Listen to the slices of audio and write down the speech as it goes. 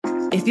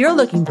If you're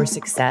looking for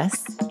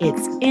success,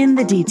 it's in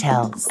the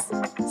details.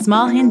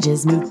 Small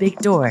hinges move big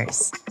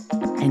doors.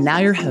 And now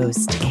your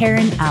host,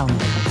 Karen Allen.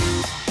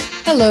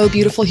 Hello,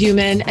 beautiful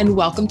human, and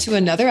welcome to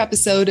another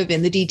episode of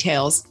In the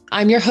Details.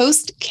 I'm your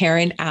host,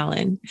 Karen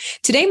Allen.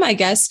 Today, my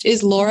guest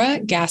is Laura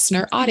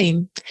Gassner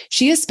Otting.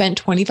 She has spent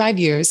 25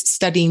 years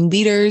studying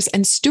leaders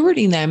and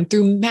stewarding them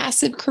through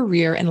massive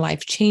career and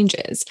life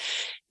changes.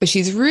 But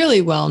she's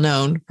really well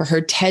known for her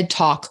TED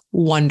Talk,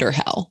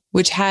 Wonderhell,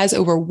 which has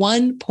over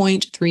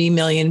 1.3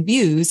 million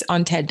views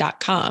on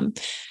TED.com.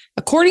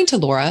 According to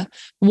Laura,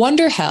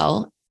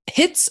 Wonderhell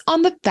hits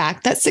on the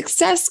fact that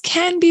success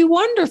can be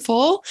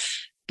wonderful,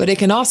 but it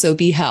can also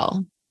be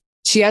hell.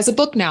 She has a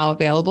book now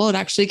available. It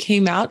actually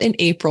came out in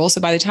April.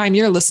 So by the time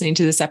you're listening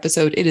to this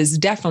episode, it is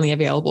definitely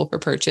available for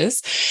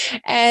purchase.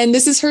 And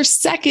this is her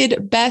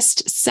second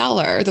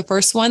bestseller. The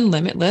first one,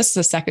 Limitless.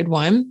 The second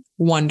one,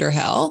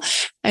 Wonderhell.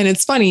 And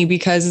it's funny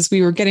because as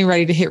we were getting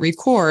ready to hit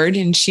record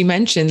and she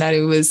mentioned that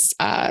it was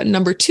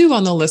number 2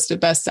 on the list of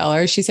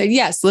bestsellers, she said,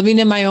 yes, living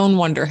in my own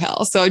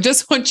Wonderhell. So I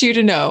just want you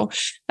to know,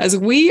 as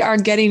we are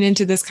getting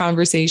into this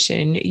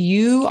conversation,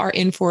 you are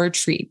in for a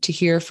treat to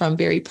hear from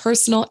very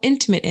personal,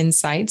 intimate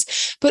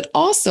insights. But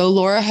also,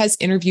 Laura has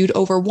interviewed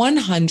over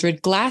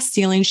 100 glass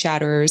ceiling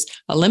shatterers,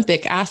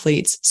 Olympic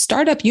athletes,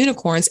 startup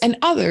unicorns, and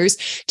others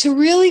to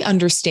really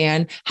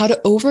understand how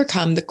to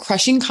overcome the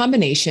crushing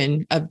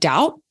combination of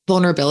doubt,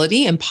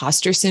 vulnerability,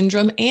 imposter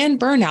syndrome, and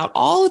burnout,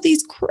 all of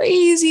these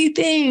crazy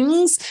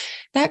things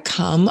that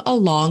come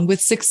along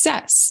with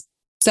success.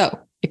 So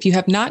if you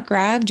have not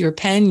grabbed your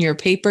pen, your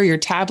paper, your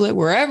tablet,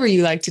 wherever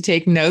you like to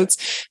take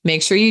notes,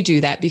 make sure you do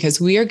that because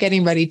we are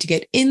getting ready to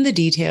get in the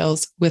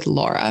details with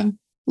Laura.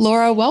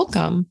 Laura,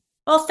 welcome.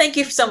 Well, thank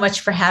you so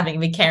much for having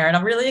me, Karen.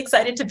 I'm really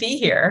excited to be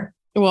here.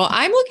 Well,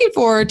 I'm looking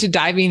forward to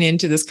diving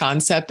into this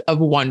concept of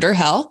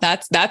Wonderhell.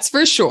 That's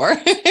for sure.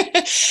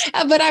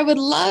 But I would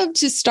love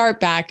to start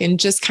back and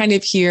just kind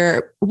of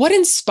hear what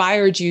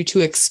inspired you to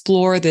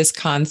explore this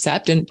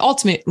concept and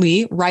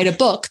ultimately write a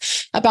book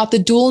about the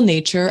dual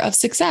nature of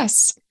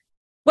success.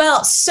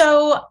 Well,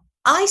 so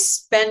I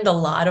spend a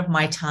lot of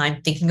my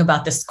time thinking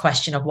about this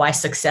question of why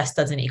success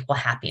doesn't equal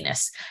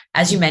happiness.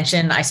 As you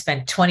mentioned, I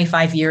spent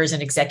 25 years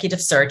in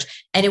executive search,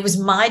 and it was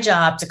my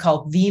job to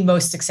call the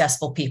most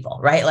successful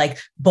people, right? Like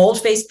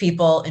bold-faced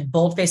people in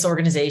bold-faced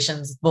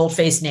organizations,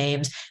 bold-faced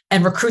names,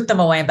 and recruit them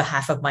away on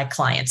behalf of my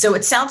clients. So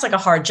it sounds like a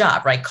hard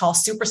job, right? Call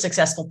super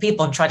successful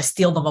people and try to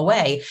steal them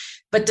away.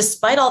 But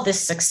despite all this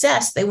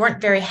success, they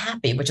weren't very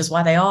happy, which is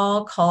why they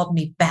all called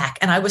me back.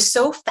 And I was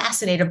so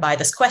fascinated by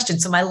this question.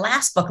 So my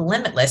last book,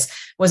 Limitless,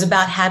 was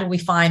about how do we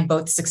find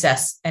both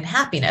success and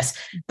happiness.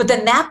 But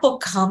then that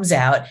book comes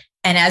out.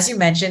 And as you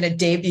mentioned, it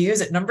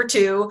debuts at number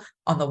 2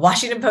 on the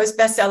Washington Post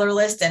bestseller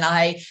list. And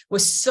I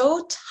was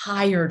so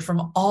tired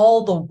from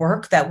all the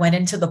work that went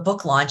into the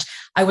book launch.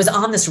 I was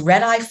on this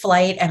red-eye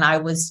flight, and I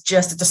was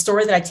just, it's a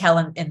story that I tell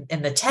in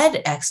the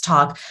TEDx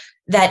talk,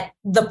 that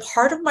the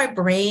part of my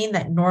brain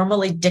that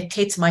normally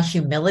dictates my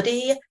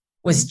humility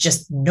was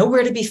just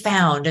nowhere to be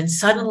found. And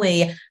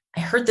suddenly I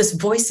heard this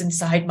voice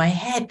inside my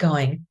head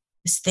going,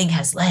 this thing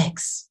has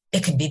legs.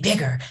 It can be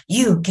bigger.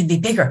 You can be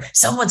bigger.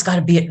 Someone's got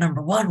to be at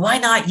number 1. Why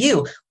not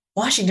you?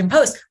 Washington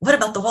Post. What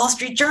about the Wall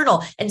Street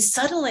Journal? And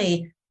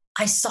suddenly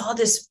I saw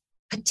this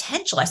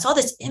potential. I saw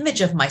this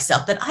image of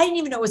myself that I didn't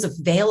even know was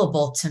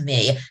available to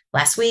me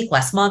last week,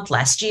 last month,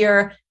 last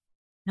year.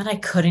 And I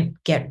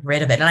couldn't get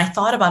rid of it. And I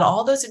thought about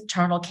all those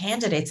internal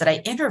candidates that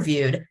I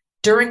interviewed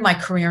during my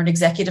career in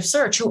executive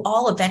search, who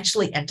all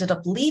eventually ended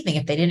up leaving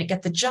if they didn't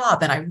get the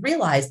job. And I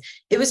realized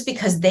it was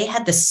because they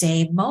had the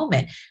same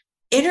moment.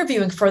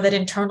 Interviewing for that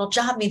internal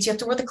job means you have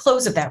to wear the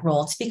clothes of that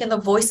role and speak in the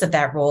voice of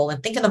that role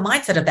and think in the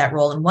mindset of that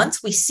role. And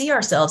once we see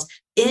ourselves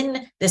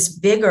in this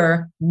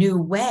bigger, new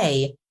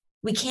way,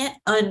 we can't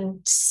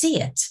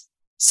unsee it.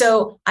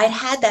 So I'd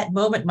had that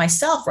moment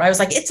myself where I was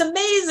like, it's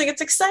amazing, it's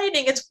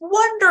exciting, it's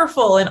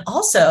wonderful. And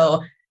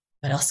also,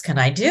 what else can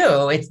I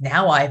do? It's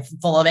now I'm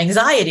full of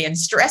anxiety and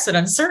stress and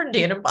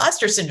uncertainty and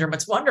imposter syndrome.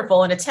 It's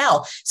wonderful and it's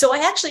hell. So I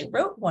actually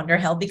wrote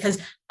Wonderhell because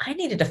I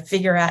needed to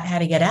figure out how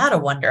to get out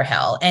of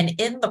Wonderhell. And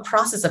in the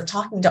process of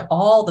talking to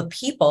all the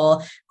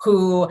people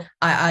who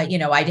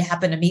I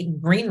happened to meet in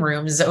green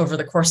rooms over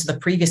the course of the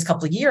previous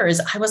couple of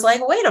years, I was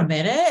like, wait a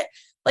minute.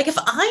 Like, if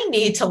I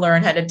need to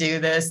learn how to do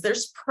this,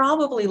 there's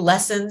probably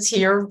lessons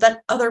here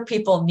that other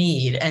people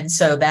need. And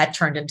so that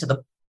turned into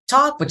the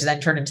talk, which then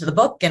turned into the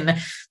book.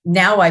 And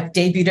now I've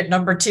debuted at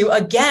number 2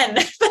 again,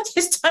 but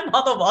this time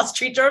on the Wall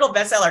Street Journal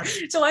bestseller.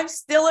 So I'm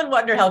still in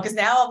Wonderhell because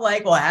now I'm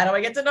like, well, how do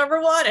I get to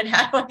number 1? And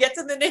how do I get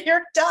to the New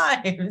York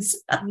Times?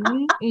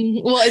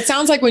 Well, it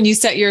sounds like when you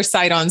set your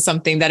sight on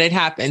something that it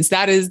happens.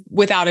 That is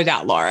without a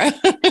doubt, Laura.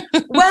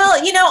 Well,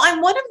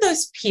 I'm one of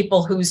those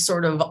people who's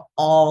sort of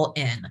all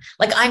in.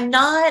 Like, I'm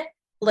not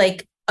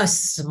like a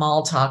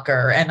small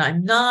talker, and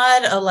I'm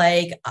not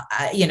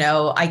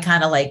I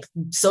kind of like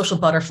social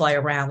butterfly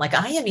around. Like,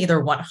 I am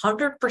either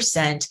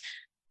 100%,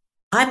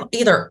 I'm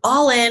either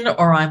all in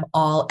or I'm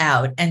all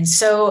out. And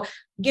so,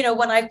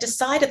 when I've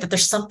decided that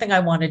there's something I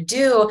want to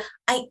do,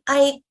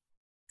 I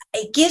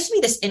it gives me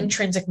this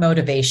intrinsic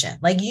motivation.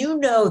 Like, you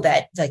know,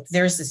 that like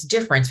there's this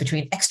difference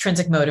between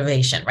extrinsic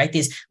motivation, right?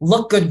 These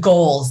look good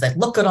goals that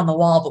look good on the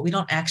wall, but we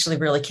don't actually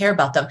really care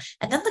about them.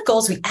 And then the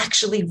goals we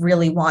actually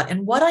really want.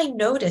 And what I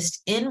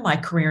noticed in my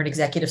career and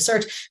executive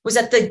search was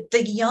that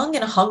the young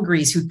and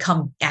hungries who'd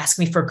come ask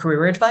me for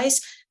career advice,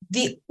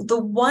 the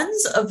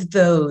ones of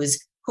those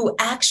who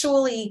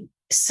actually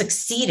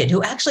succeeded,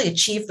 who actually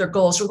achieved their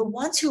goals, were the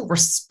ones who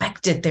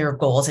respected their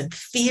goals and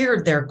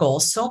feared their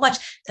goals so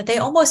much that they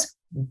almost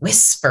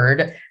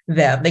whispered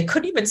them. They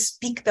couldn't even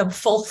speak them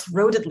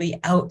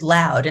full-throatedly out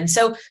loud. And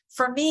so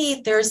for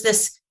me, there's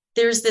this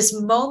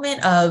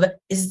moment of,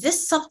 is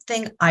this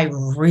something I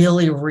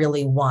really,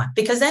 really want?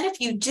 Because then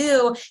if you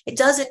do, it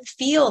doesn't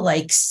feel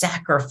like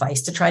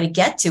sacrifice to try to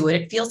get to it.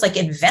 It feels like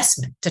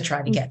investment to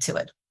try to get to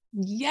it.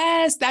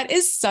 Yes, that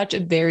is such a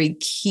very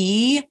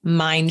key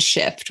mind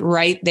shift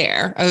right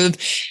there of,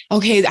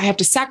 okay, I have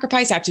to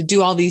sacrifice, I have to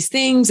do all these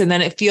things. And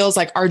then it feels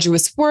like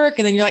arduous work.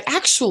 And then you're like,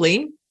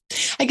 actually,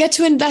 I get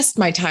to invest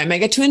my time. I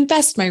get to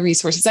invest my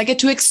resources. I get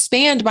to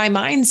expand my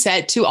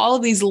mindset to all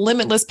of these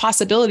limitless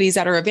possibilities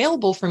that are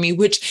available for me,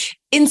 which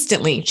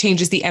instantly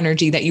changes the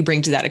energy that you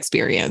bring to that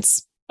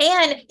experience.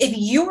 And if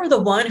you are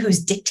the one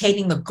who's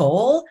dictating the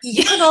goal,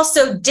 you can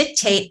also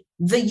dictate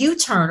the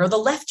U-turn or the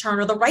left turn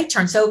or the right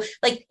turn. So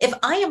like, if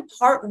I am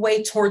part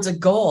way towards a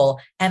goal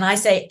and I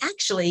say,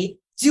 actually,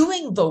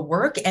 doing the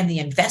work and the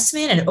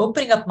investment and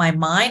opening up my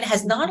mind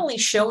has not only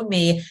shown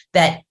me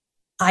that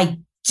I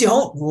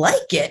don't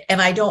like it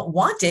and I don't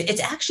want it,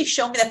 it's actually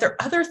shown me that there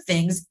are other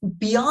things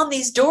beyond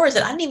these doors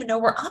that I didn't even know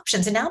were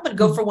options. And now I'm going to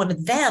go for one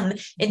of them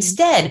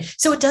instead.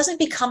 So it doesn't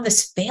become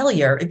this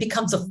failure. It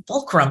becomes a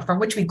fulcrum from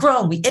which we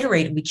grow and we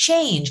iterate and we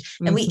change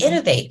and we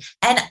innovate.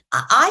 And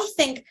I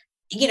think,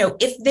 you know,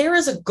 if there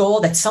is a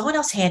goal that someone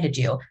else handed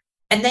you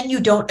and then you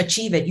don't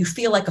achieve it, you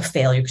feel like a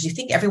failure because you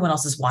think everyone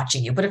else is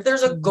watching you. But if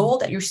there's a goal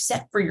that you're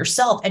set for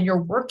yourself and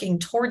you're working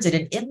towards it,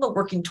 and in the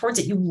working towards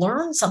it, you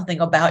learn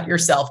something about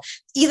yourself.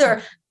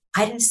 Either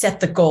I didn't set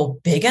the goal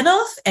big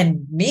enough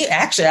and I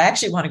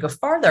actually want to go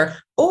farther,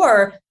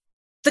 or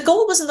the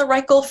goal wasn't the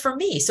right goal for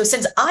me. So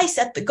since I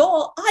set the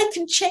goal, I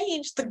can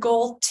change the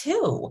goal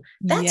too.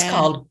 That's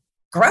called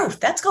growth.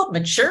 That's called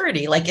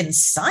maturity. Like in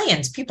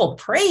science, people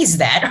praise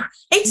that,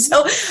 right?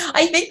 So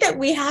I think that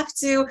we have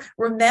to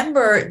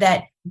remember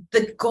that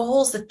the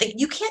goals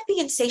you can't be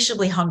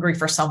insatiably hungry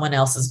for someone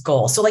else's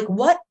goal. So like,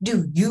 what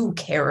do you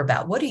care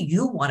about? What do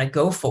you want to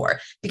go for?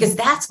 Because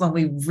that's when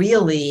we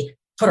really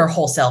put our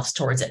whole selves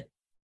towards it.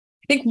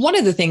 I think one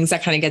of the things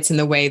that kind of gets in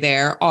the way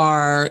there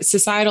are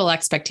societal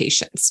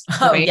expectations.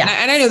 Right? Oh, yeah.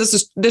 And I know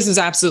this is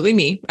absolutely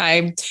me.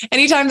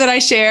 Anytime that I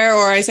share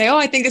or I say, oh,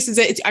 I think this is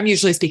it, I'm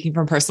usually speaking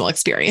from personal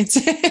experience.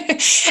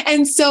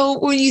 And so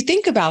when you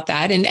think about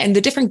that and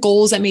the different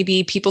goals that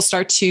maybe people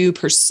start to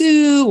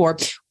pursue,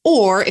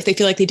 or if they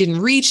feel like they didn't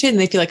reach it and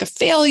they feel like a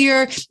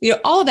failure, you know,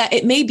 all of that,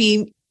 it may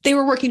be they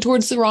were working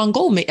towards the wrong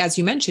goal. As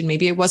you mentioned,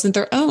 maybe it wasn't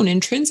their own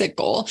intrinsic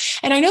goal.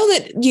 And I know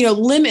that, you know,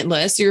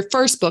 Limitless, your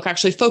first book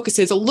actually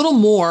focuses a little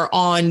more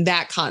on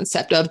that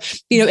concept of,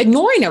 you know,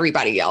 ignoring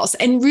everybody else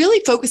and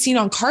really focusing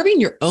on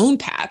carving your own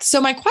path. So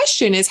my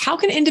question is, how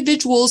can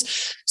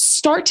individuals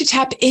start to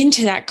tap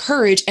into that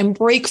courage and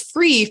break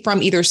free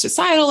from either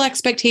societal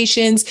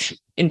expectations,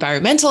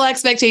 environmental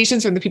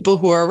expectations from the people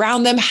who are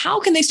around them? How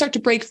can they start to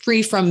break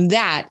free from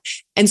that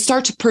and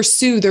start to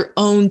pursue their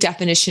own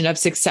definition of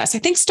success? I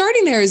think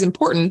starting there is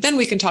important. Then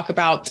we can talk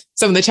about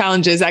some of the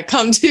challenges that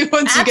come to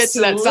once you get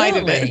to that side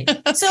of it.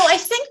 So I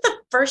think the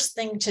first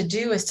thing to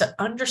do is to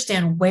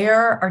understand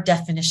where our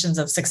definitions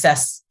of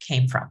success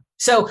came from.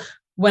 So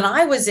when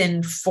I was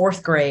in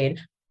fourth grade,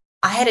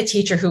 I had a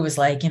teacher who was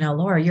like, you know,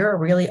 Laura, you're a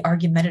really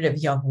argumentative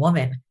young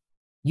woman.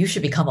 You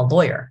should become a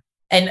lawyer.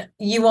 And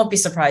you won't be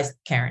surprised,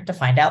 Karen, to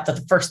find out that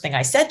the first thing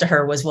I said to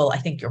her was, well, I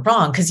think you're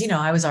wrong. Because, you know,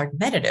 I was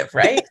argumentative,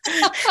 right?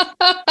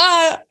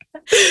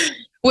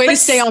 Way to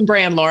stay on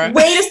brand, Laura.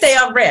 Way to stay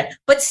on brand.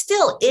 But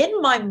still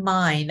in my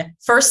mind,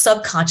 first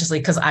subconsciously,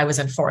 because I was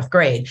in fourth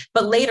grade,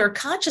 but later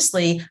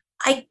consciously,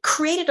 I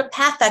created a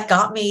path that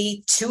got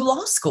me to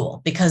law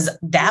school because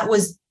that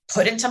was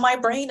put into my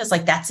brain as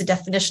like, that's the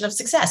definition of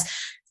success.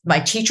 My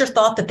teacher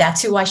thought that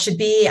that's who I should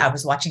be. I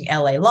was watching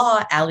LA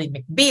Law, Ally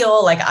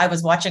McBeal. Like I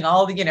was watching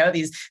all the, you know,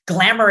 these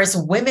glamorous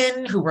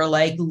women who were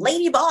like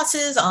lady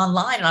bosses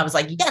online. And I was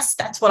like, yes,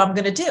 that's what I'm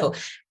going to do.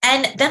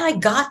 And then I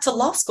got to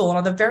law school. And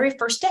on the very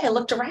first day, I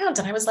looked around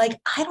and I was like,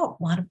 I don't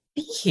want to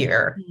be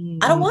here.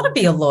 I don't want to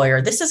be a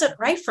lawyer. This isn't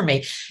right for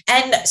me.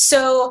 And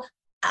so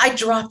I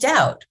dropped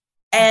out.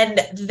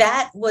 And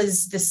that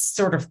was this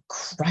sort of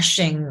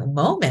crushing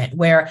moment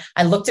where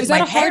I looked at my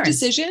parents. Was that a hard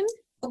decision?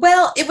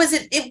 Well, it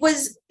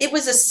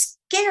was a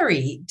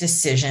scary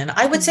decision.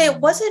 I would say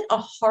it wasn't a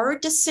hard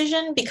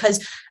decision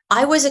because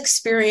I was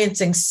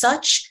experiencing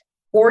such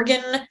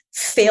organ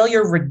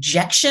failure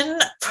rejection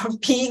from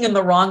being in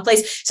the wrong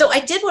place. So I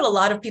did what a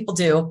lot of people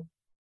do.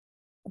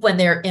 when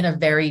they're in a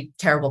very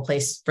terrible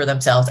place for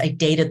themselves. I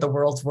dated the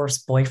world's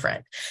worst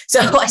boyfriend. So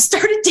I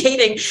started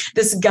dating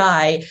this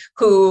guy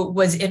who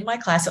was in my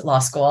class at law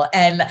school,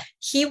 and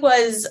he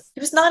was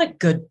not a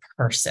good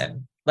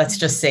person. Let's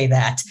just say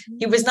that.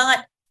 He was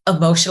not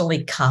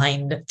emotionally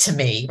kind to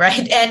me,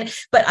 right?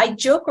 But I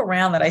joke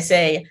around that I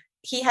say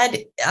he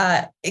had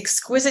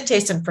exquisite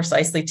taste in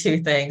precisely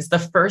two things. The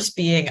first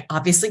being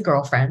obviously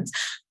girlfriends.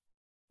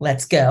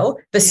 Let's go.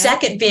 The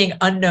second being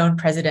unknown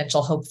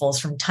presidential hopefuls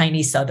from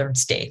tiny southern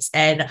states.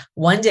 And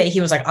one day he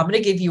was like, I'm going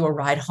to give you a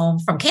ride home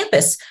from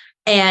campus.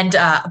 And,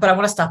 but I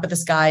want to stop at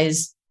this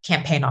guy's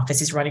campaign office.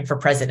 He's running for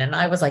president. And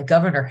I was like,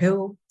 governor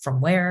who? From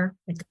where?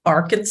 Like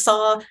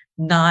Arkansas?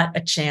 Not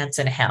a chance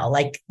in hell.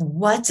 Like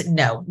what?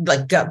 No,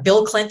 like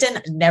Bill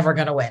Clinton, never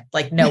going to win.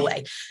 Like no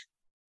way.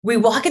 We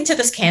walk into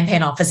this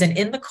campaign office, and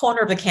in the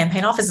corner of the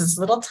campaign office is this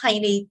little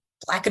tiny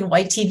black and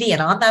white TV.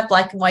 And on that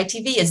black and white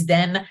TV is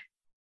then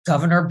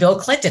Governor Bill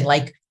Clinton,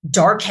 like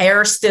dark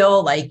hair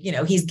still, like,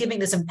 he's giving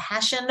this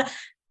impassioned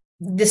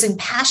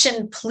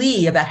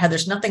plea about how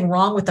there's nothing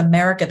wrong with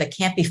America that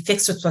can't be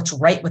fixed with what's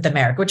right with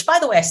America, which, by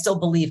the way, I still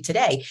believe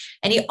today.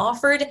 And he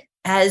offered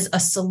as a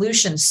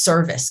solution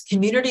service,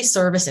 community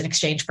service in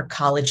exchange for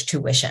college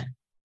tuition.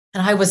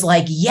 And I was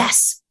like,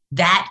 yes,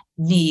 that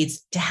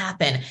needs to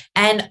happen.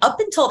 And up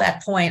until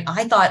that point,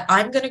 I thought,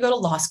 I'm going to go to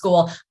law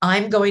school.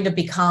 I'm going to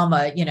become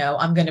a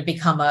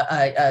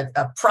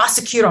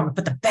prosecutor. I'm going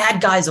to put the bad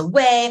guys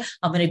away.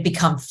 I'm going to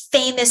become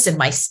famous in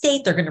my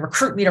state. They're going to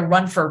recruit me to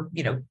run for,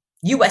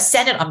 U.S.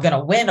 Senate. I'm going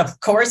to win, of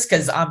course,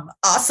 because I'm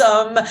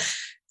awesome.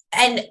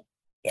 And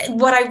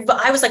what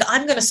I was like,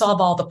 I'm going to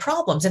solve all the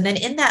problems. And then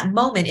in that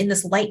moment, in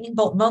this lightning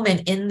bolt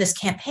moment in this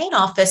campaign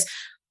office,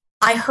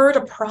 I heard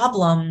a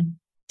problem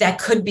that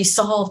could be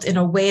solved in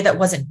a way that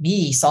wasn't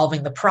me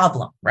solving the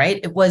problem, right?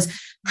 It was,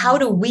 how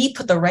do we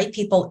put the right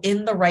people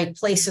in the right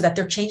place so that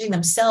they're changing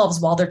themselves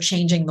while they're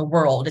changing the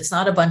world? It's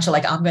not a bunch of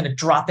like, I'm going to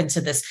drop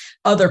into this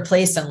other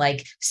place and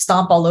like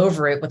stomp all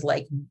over it with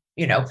like,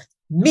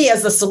 me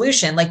as the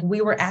solution. Like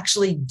we were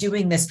actually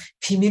doing this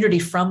community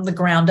from the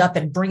ground up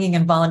and bringing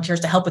in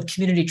volunteers to help with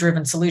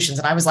community-driven solutions.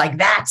 And I was like,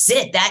 that's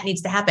it. That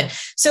needs to happen.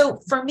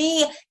 So for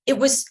me, it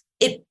was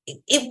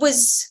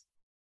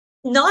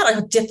not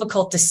a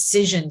difficult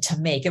decision to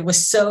make. It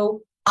was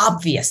so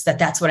obvious that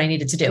that's what I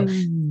needed to do.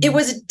 It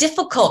was a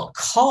difficult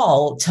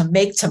call to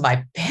make to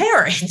my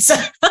parents.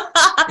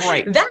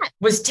 Right. That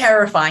was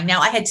terrifying.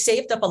 Now, I had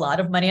saved up a lot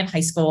of money in high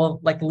school,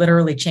 like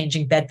literally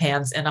changing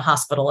bedpans in a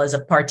hospital as a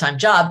part-time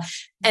job.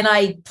 And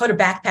I put a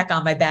backpack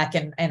on my back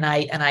and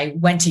I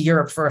went to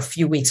Europe for a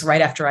few weeks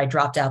right after I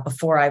dropped out,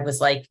 before I was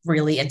like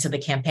really into the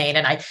campaign.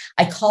 And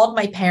I called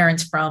my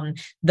parents from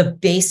the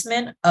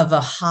basement of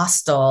a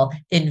hostel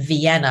in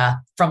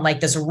Vienna, from like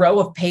this row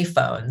of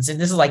payphones. And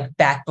this is like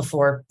back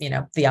before, the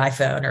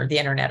iPhone or the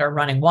internet or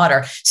running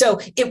water. So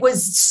it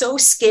was so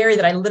scary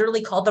that I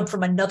literally called them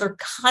from another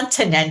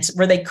continent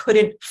where they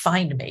couldn't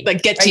find me.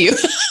 Like get to you.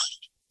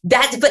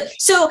 I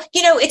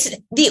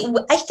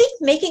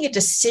think making a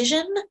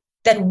decision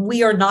that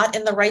we are not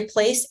in the right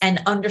place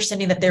and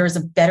understanding that there is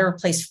a better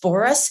place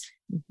for us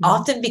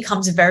often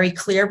becomes very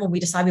clear when we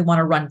decide we want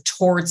to run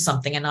towards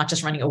something and not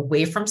just running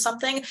away from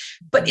something.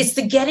 But it's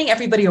the getting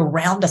everybody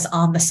around us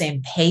on the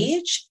same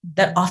page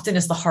that often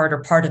is the harder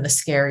part and the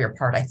scarier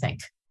part, I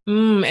think.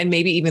 And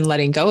maybe even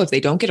letting go if they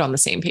don't get on the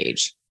same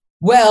page.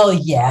 Well,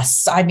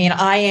 yes. I mean,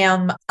 I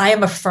am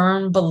a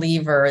firm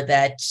believer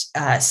that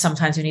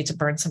sometimes we need to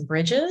burn some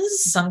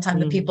bridges.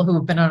 Sometimes the people who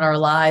have been in our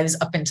lives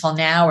up until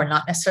now are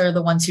not necessarily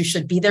the ones who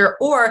should be there.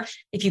 Or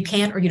if you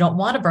can't or you don't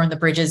want to burn the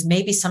bridges,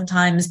 maybe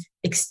sometimes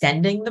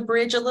extending the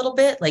bridge a little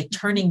bit, like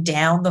turning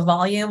down the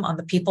volume on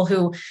the people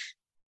who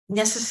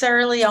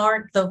necessarily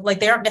aren't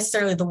they aren't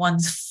necessarily the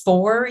ones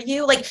for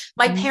you. Like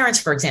my parents,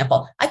 for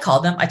example, I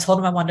called them. I told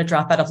them I wanted to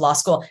drop out of law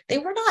school. They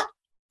were not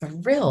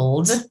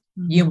thrilled,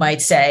 you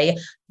might say,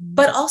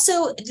 but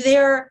also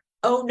their,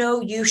 oh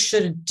no, you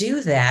shouldn't do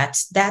that.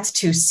 That's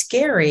too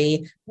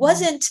scary.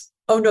 Wasn't,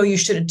 oh no, you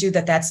shouldn't do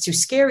that. That's too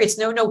scary. It's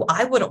no,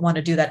 I wouldn't want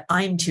to do that.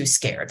 I'm too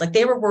scared. Like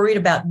they were worried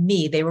about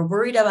me. They were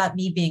worried about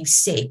me being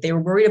safe. They were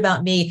worried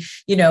about me,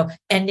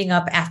 ending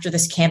up after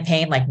this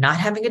campaign, like not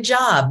having a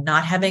job,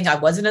 I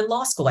wasn't in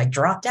law school. I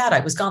dropped out.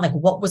 I was gone.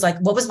 What was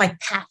my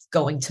path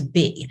going to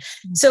be?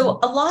 So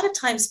a lot of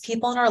times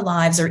people in our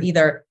lives are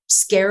either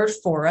scared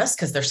for us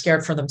because they're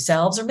scared for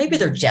themselves, or maybe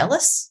they're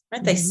jealous,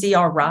 right? They see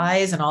our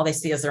rise and all they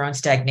see is their own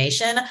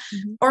stagnation,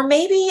 or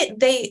maybe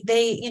they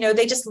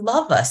just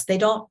love us. They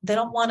don't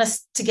want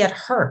us to get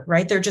hurt,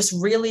 right? They're just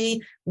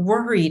really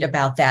worried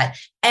about that.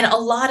 And a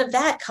lot of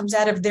that comes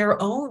out of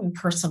their own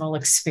personal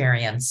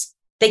experience.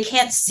 They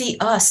can't see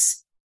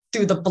us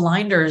through the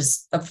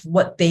blinders of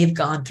what they've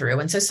gone through.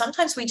 And so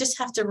sometimes we just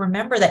have to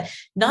remember that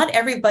not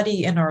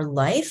everybody in our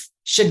life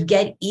should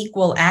get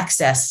equal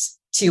access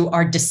to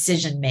our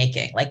decision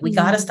making. Like we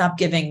got to stop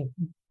giving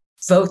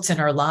votes in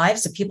our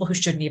lives to people who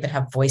shouldn't even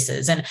have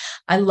voices. And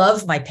I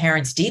love my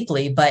parents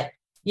deeply, but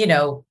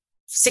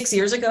 6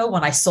 years ago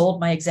when I sold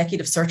my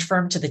executive search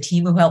firm to the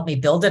team who helped me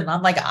build it. And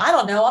I'm like, I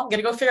don't know. I'm going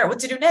to go figure out what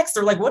to do next.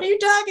 They're like, what are you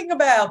talking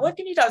about? What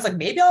can you do? I was like,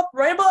 maybe I'll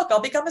write a book. I'll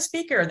become a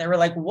speaker. And they were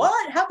like,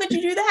 what? How could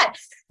you do that?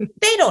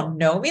 They don't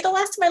know me. The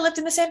last time I lived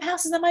in the same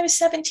house as them, I was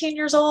 17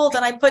 years old.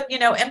 And I put,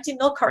 empty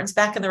milk cartons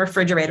back in the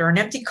refrigerator and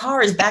empty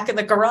cars back in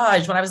the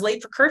garage when I was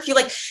late for curfew.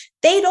 Like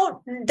they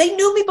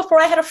knew me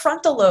before I had a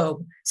frontal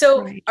lobe.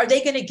 So Are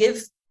they going to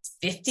give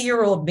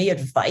 50-year-old me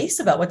advice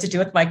about what to do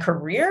with my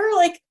career?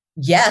 Like,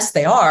 yes,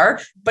 they are.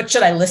 But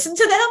should I listen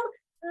to them?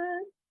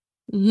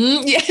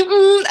 Yeah,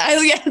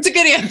 it's a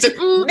good answer.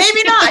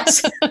 Maybe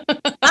not.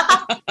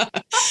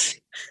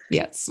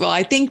 Yes. Well,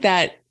 I think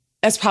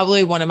that's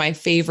probably one of my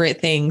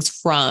favorite things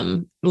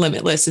from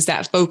Limitless is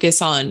that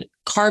focus on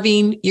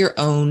carving your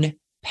own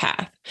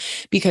path.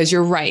 Because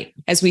you're right.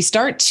 As we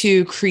start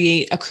to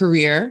create a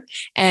career,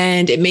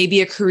 and it may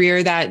be a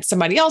career that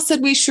somebody else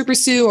said we should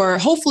pursue, or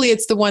hopefully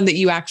it's the one that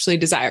you actually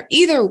desire.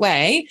 Either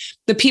way,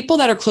 the people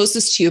that are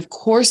closest to you, of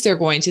course, they're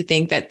going to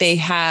think that they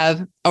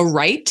have a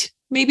right,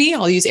 maybe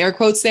I'll use air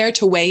quotes there,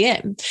 to weigh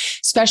in,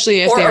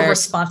 especially if they're a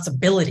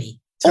responsibility.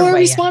 Or a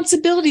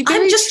responsibility.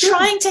 I'm just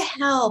trying to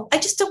help. I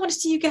just don't want to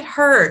see you get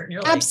hurt.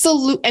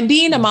 Absolutely. And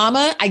being a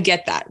mama, I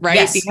get that, right?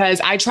 Yes. Because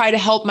I try to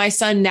help my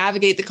son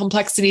navigate the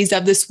complexities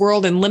of this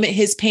world and limit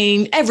his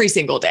pain every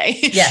single day.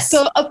 Yes.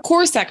 So of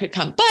course that could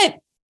come. But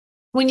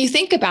when you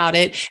think about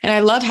it, and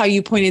I love how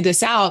you pointed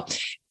this out,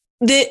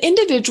 the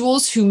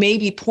individuals who may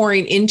be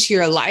pouring into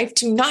your life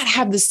do not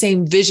have the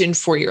same vision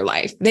for your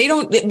life. They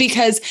don't,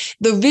 because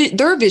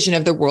their vision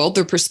of the world,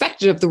 their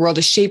perspective of the world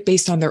is shaped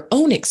based on their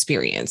own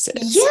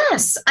experiences.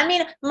 Yes. I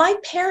mean, my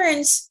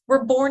parents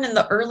were born in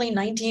the early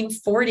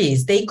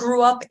 1940s. They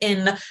grew up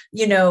in,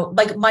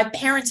 like my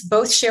parents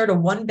both shared a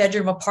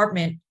 1-bedroom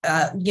apartment,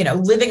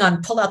 living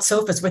on pull-out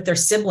sofas with their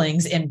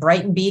siblings in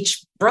Brighton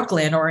Beach,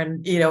 Brooklyn, or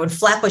in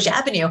Flatbush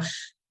Avenue.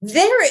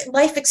 Their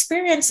life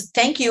experience,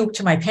 thank you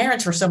to my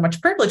parents for so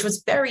much privilege,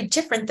 was very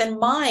different than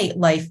my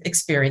life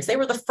experience. They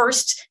were the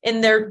first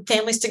in their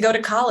families to go to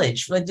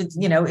college.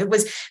 It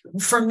was,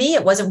 for me,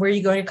 it wasn't where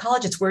you going to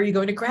college, it's where you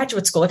going to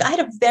graduate school. Like I had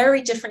a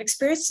very different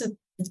experience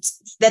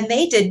than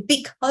they did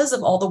because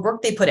of all the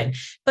work they put in.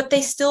 But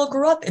they still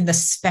grew up in the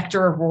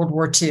specter of World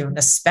War II, and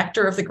the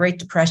specter of the Great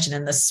Depression,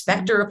 and the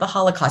specter of the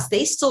Holocaust.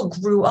 They still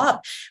grew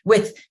up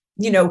with,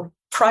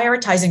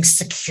 prioritizing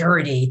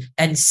security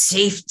and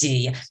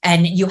safety.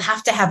 And you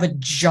have to have a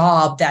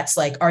job that's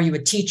like, are you a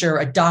teacher,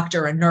 a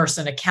doctor, a nurse,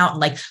 an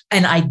accountant, like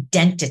an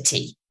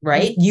identity,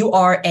 right? You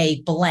are a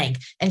blank.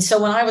 And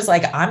so when I was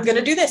like, I'm going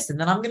to do this, and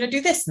then I'm going to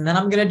do this, and then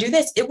I'm going to do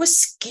this, it was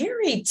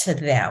scary to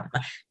them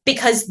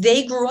because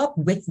they grew up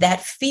with that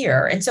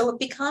fear. And so it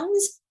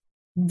becomes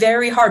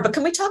very hard. But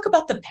can we talk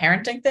about the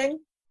parenting thing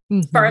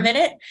for a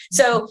minute?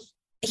 So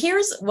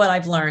here's what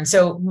I've learned.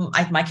 So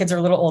my kids are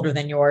a little older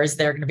than yours.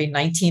 They're going to be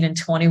 19 and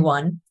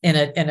 21 in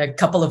a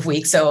couple of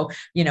weeks. So,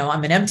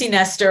 I'm an empty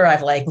nester.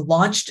 I've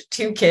launched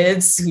 2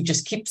 kids who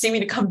just keep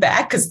seeming to come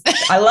back because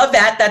I love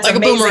that. That's like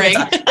amazing. A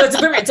boomerang. It's a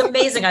boomerang. It's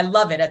amazing. I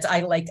love it.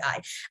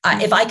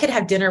 If I could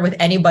have dinner with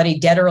anybody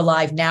dead or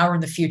alive now or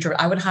in the future,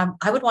 I would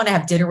want to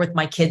have dinner with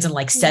my kids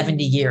in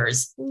 70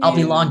 years. I'll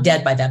be long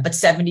dead by then, but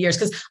 70 years,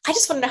 because I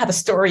just want to know how the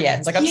story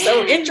ends. I'm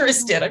so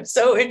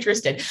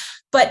interested.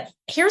 But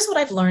here's what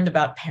I've learned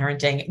about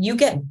parenting. You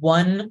get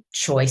one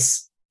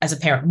choice as a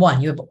parent.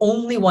 You have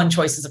only one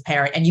choice as a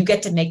parent, and you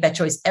get to make that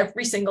choice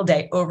every single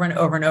day over and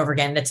over and over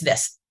again. And it's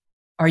this: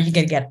 are you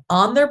going to get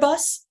on their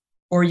bus,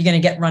 or are you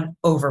going to get run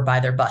over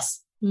by their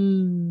bus?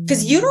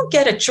 Because you don't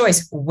get a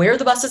choice where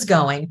the bus is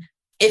going,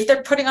 if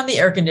they're putting on the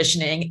air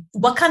conditioning,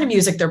 what kind of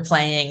music they're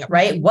playing,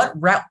 right? What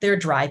route they're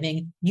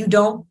driving. You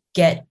don't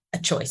get a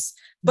choice.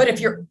 But if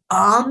you're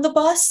on the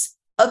bus,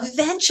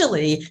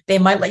 eventually they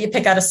might let you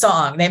pick out a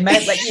song. They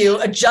might let you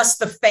adjust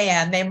the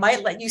fan. They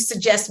might let you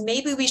suggest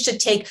maybe we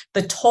should take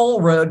the toll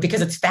road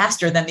because it's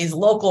faster than these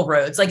local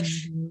roads. Like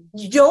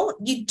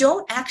you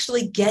don't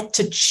actually get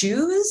to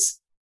choose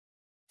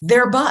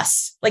their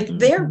bus. Like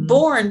they're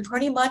born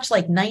pretty much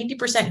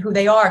 90% who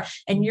they are.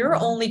 And your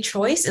only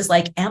choice is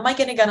am I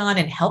going to get on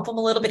and help them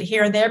a little bit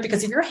here and there?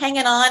 Because if you're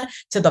hanging on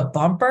to the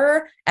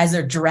bumper as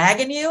they're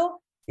dragging you,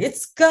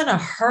 it's going to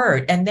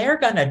hurt, and they're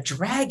going to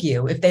drag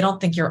you if they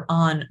don't think you're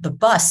on the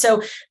bus.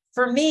 So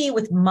for me,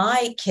 with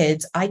my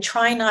kids, I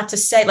try not to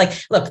say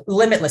look,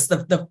 Limitless,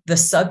 the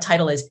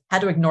subtitle is How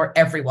to Ignore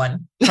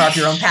Everyone, Carve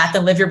Your Own Path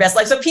and Live Your Best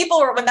Life. So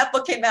when that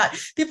book came out,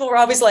 people were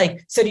always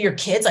like, so do your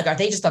kids, are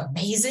they just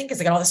amazing because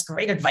they got all this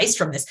great advice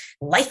from this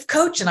life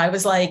coach? And I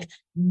was like,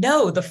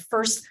 no, the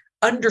first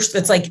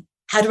it's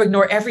how to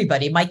ignore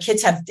everybody. My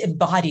kids have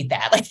embodied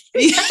that.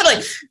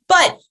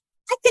 But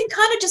I can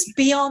kind of just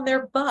be on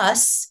their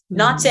bus,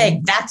 not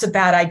saying that's a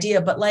bad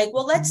idea, but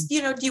let's, do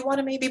you want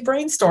to maybe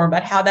brainstorm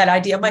about how that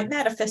idea might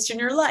manifest in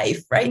your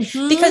life, right?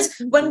 Because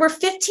when we're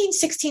 15,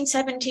 16,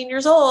 17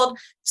 years old,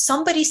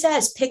 somebody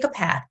says, pick a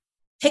path,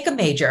 pick a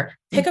major,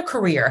 pick a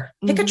career,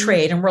 pick a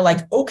trade. And we're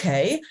like,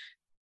 okay.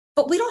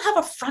 but we don't have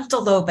a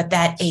frontal lobe at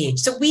that age.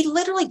 So we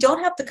literally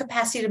don't have the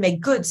capacity to make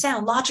good,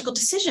 sound, logical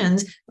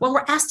decisions when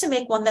we're asked to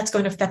make one that's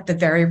going to affect the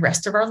very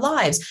rest of our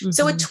lives. Mm-hmm.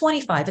 So at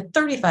 25, at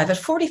 35, at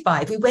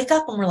 45, we wake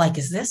up and we're like,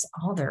 is this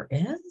all there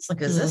is?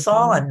 Like, is this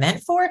all I'm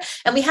meant for?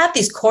 And we have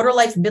these quarter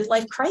life,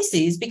 midlife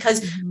crises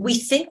because we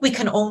think we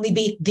can only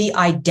be the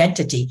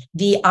identity,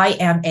 the I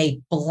am a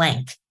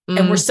blank.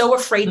 And we're so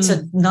afraid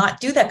to not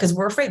do that because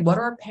we're afraid, what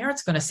are our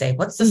parents going to say?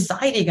 What's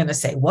society going to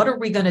say? What are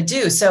we going to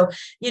do? So,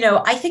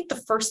 I think the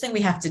first thing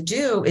we have to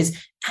do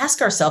is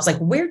ask ourselves, like,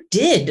 where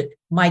did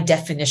my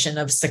definition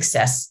of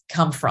success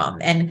come from?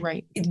 And,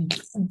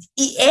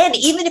 and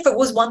even if it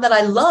was one that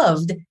I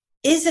loved,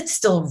 is it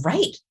still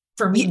right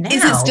for me now?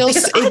 Is it still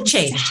because I've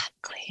changed?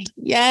 Exactly.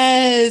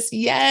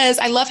 Yes.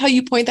 I love how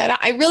you point that out.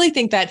 I really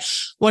think that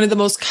one of the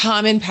most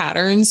common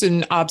patterns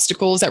and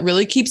obstacles that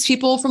really keeps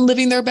people from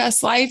living their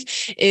best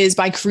life is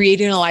by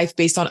creating a life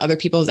based on other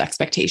people's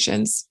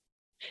expectations.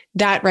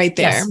 That right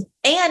there.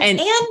 Yes. And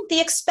the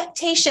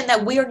expectation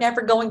that we are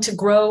never going to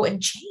grow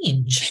and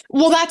change.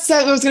 Well, that's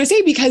what I was going to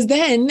say, because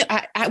then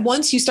at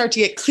once you start to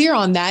get clear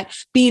on that,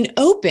 being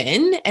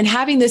open and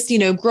having this,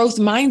 growth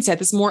mindset,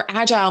 this more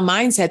agile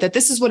mindset that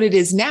this is what it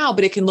is now,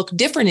 but it can look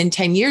different in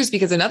 10 years.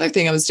 Because another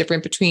thing that was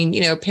different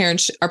between, our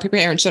parents'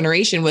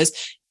 generation was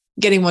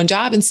getting one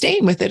job and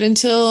staying with it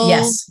until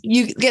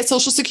you get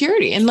Social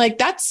Security. And like,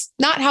 that's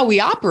not how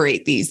we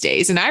operate these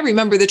days. And I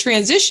remember the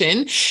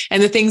transition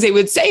and the things they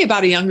would say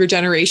about a younger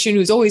generation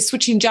who's always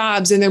switching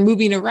jobs and they're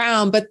moving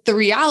around. But the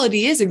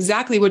reality is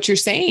exactly what you're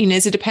saying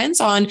is it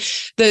depends on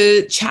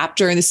the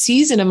chapter and the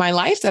season of my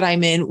life that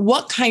I'm in,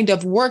 what kind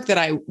of work that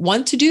I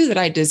want to do, that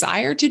I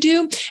desire to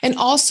do, and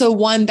also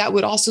one that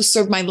would also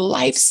serve my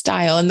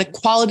lifestyle and the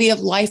quality of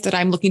life that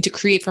I'm looking to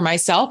create for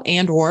myself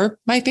and or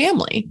my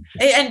family.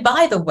 And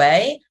by the way,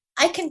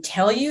 I can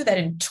tell you that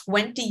in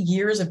 20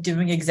 years of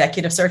doing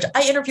executive search,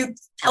 I interviewed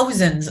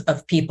thousands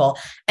of people.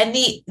 And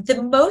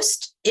the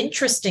most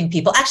interesting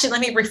people, actually,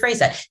 let me rephrase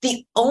that.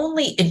 The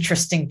only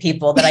interesting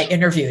people that I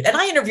interviewed, and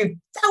I interviewed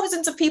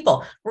thousands of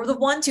people, were the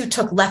ones who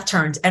took left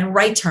turns and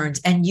right turns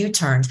and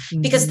U-turns,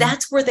 because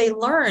that's where they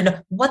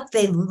learn what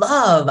they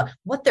love,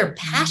 what they're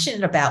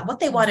passionate about, what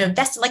they want to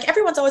invest in. Like,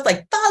 everyone's always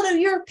like, follow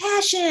your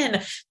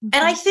passion. And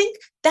I think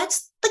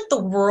that's like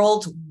the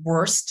world's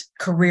worst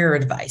career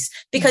advice,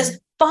 because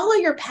follow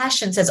your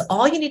passion says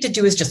all you need to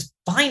do is just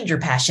find your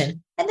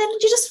passion and then you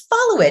just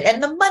follow it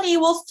and the money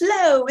will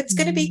flow. It's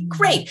going to be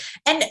great.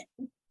 And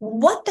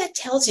what that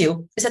tells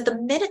you is that the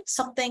minute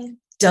something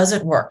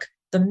doesn't work,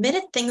 the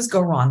minute things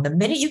go wrong, the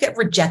minute you get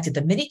rejected,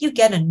 the minute you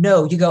get a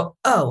no, you go,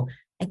 oh,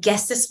 I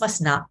guess this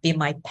must not be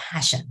my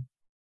passion.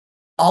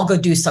 I'll go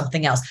do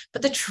something else.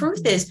 But the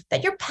truth is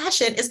that your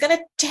passion is going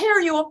to tear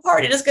you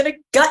apart. It is going to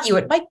gut you.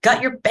 It might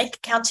gut your bank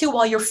account too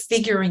while you're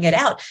figuring it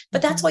out.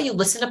 But that's why you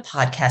listen to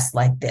podcasts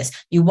like this.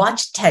 You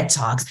watch TED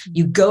Talks,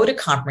 you go to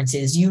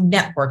conferences, you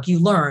network, you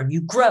learn,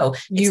 you grow.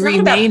 You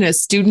remain a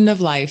student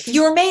of life.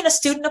 You remain a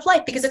student of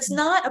life because it's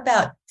not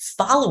about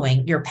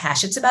following your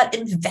passion. It's about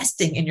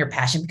investing in your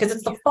passion, because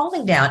it's the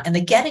falling down and the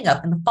getting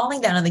up and the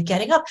falling down and the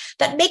getting up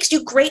that makes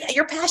you great at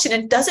your passion.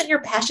 And doesn't your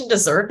passion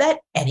deserve that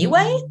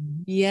anyway?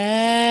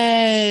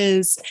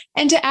 Yes.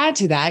 And to add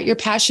to that, your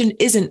passion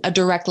isn't a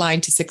direct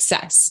line to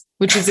success,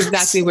 which is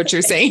exactly what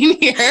you're saying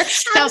here.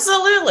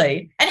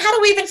 Absolutely. And how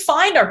do we even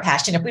find our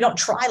passion if we don't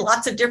try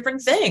lots of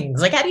different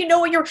things? Like, how do you know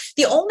what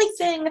the only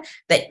thing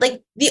that,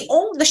 like,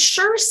 the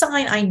sure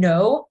sign I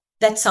know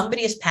that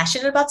somebody is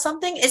passionate about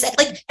something is that,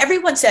 like,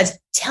 everyone says,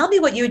 tell me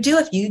what you would do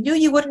if you knew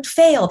you wouldn't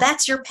fail.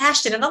 That's your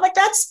passion. And I'm like,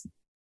 that's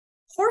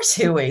horse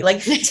hooey.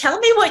 Like, tell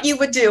me what you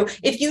would do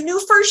if you knew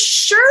for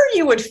sure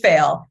you would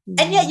fail.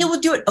 And yet you will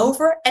do it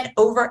over and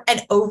over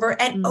and over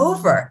and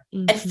over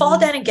and fall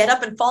down and get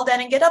up and fall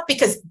down and get up,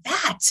 because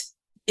that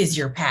is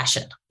your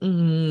passion.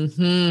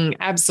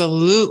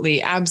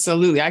 Absolutely.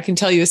 Absolutely. I can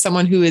tell you, as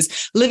someone who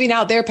is living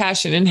out their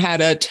passion and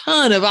had a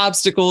ton of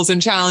obstacles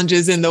and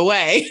challenges in the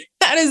way,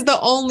 that is the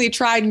only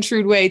tried and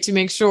true way to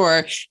make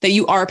sure that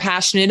you are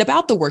passionate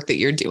about the work that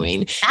you're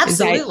doing.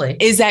 Absolutely.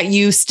 Is that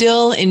you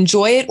still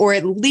enjoy it, or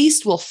at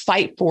least will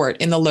fight for it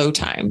in the low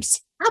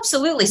times.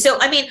 Absolutely. So,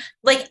 I mean,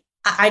 like,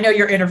 I know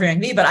you're interviewing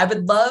me, but I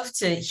would love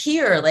to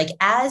hear, like,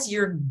 as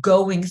you're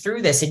going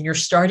through this and you're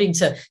starting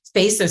to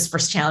face those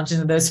first challenges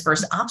and those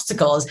first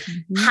obstacles,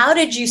 how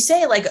did you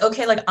say, like,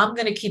 okay, like, I'm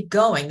going to keep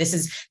going.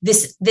 This,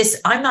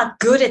 I'm not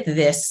good at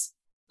this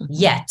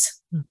yet.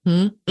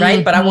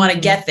 Right. But I want to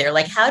get there.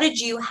 Like, how did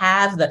you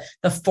have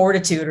the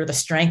fortitude or the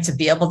strength to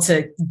be able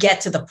to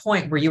get to the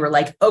point where you were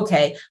like,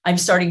 okay, I'm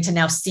starting to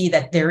now see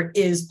that there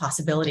is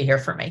possibility here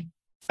for me?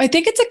 I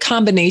think it's a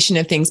combination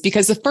of things,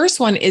 because the first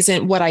one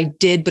isn't what I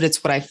did, but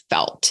it's what I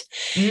felt.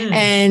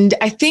 And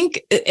I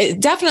think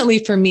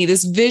definitely for me,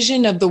 this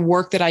vision of the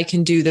work that I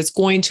can do that's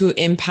going to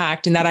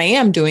impact, and that I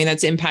am doing,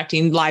 that's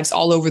impacting lives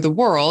all over the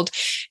world.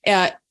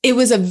 It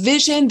was a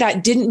vision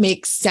that didn't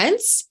make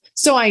sense.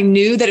 So I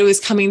knew that it was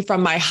coming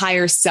from my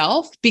higher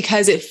self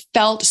because it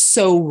felt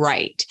so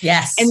right.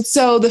 Yes. And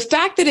so the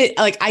fact that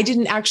I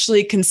didn't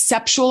actually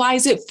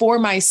conceptualize it for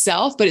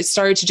myself, but it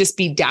started to just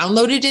be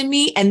downloaded in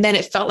me. And then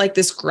it felt like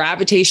this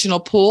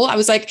gravitational pull. I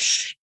was like,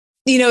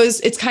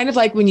 it's kind of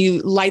like when you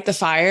light the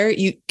fire,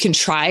 you can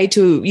try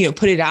to,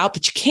 put it out,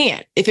 but you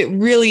can't if it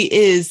really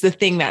is the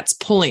thing that's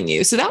pulling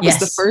you. So that was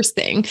the first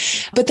thing.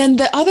 But then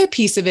the other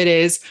piece of it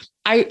is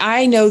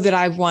I know that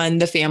I've won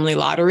the family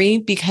lottery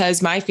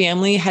because my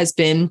family has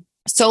been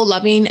so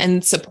loving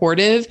and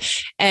supportive.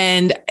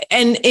 And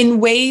in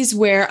ways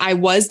where I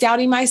was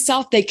doubting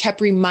myself, they kept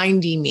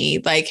reminding me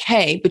like,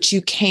 hey, but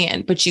you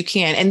can.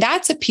 And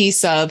that's a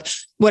piece of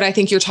what I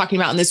think you're talking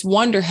about in this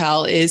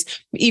Wonderhell is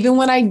even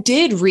when I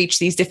did reach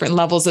these different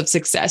levels of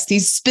success,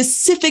 these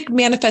specific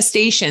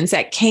manifestations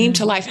that came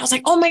to life. And I was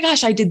like, oh my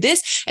gosh, I did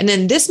this. And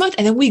then this month,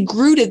 and then we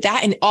grew to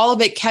that. And all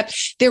of it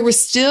there were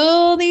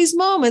still these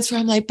moments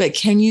where I'm like, but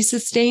can you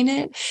sustain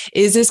it?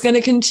 Is this going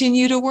to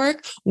continue to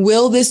work?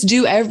 Will this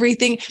do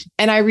everything?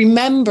 And I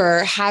remember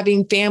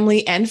having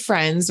family and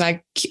friends.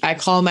 I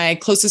call my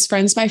closest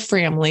friends my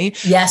family.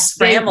 Yes,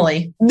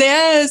 family.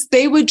 Yes,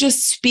 they would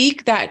just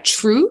speak that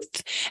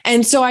truth.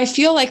 And so I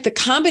feel like the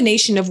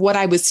combination of what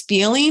I was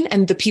feeling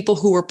and the people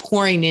who were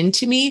pouring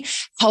into me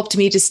helped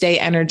me to stay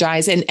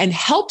energized and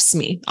helps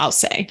me, I'll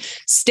say,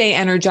 stay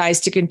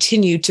energized to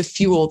continue to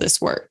fuel this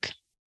work.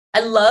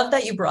 I love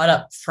that you brought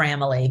up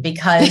family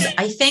because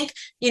I think,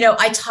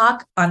 I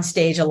talk on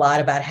stage a lot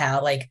about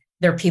how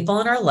there are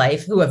people in our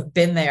life who have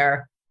been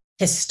there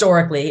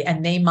historically,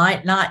 and they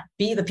might not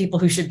be the people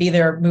who should be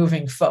there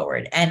moving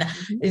forward. And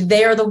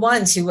they are the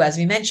ones who, as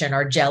we mentioned,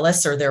 are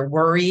jealous or they're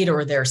worried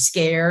or they're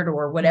scared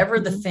or whatever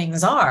the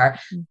things are.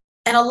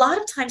 And a lot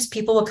of times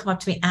people will come up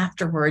to me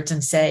afterwards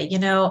and say,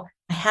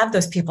 I have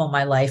those people in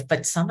my life,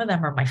 but some of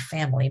them are my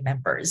family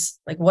members.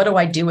 Like, what do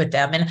I do with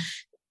them? And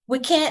we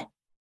can't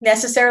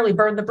necessarily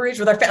burn the bridge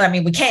with our family. I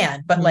mean, we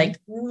can, but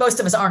most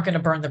of us aren't going to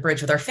burn the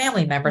bridge with our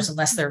family members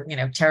unless they're,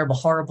 terrible,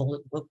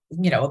 horrible,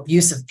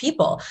 abusive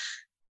people.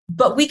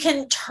 But we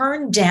can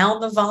turn down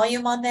the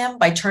volume on them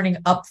by turning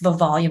up the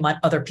volume on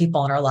other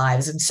people in our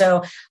lives. And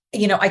so,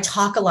 I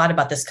talk a lot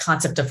about this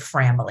concept of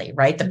family,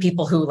 right? The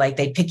people who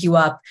they pick you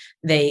up,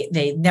 they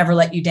never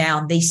let you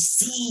down. They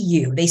see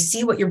you, they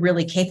see what you're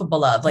really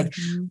capable of.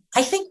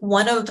 I think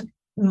one of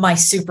my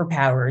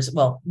superpowers,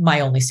 well,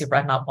 my only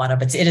I'm not one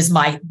of it is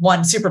my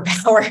one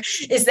superpower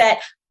is that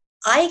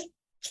I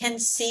can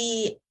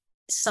see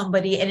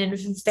somebody and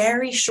in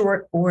very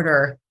short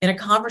order in a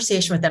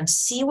conversation with them,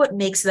 see what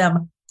makes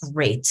them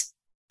great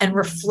and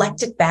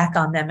reflect it back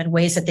on them in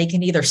ways that they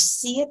can either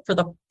see it for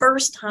the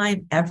first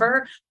time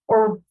ever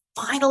or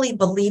finally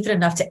believe it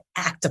enough to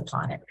act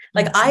upon it.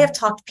 I have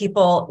talked to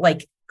people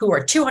who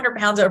are 200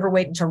 pounds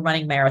overweight into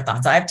running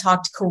marathons. I've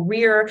talked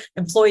career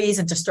employees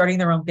into starting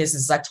their own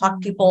businesses. I've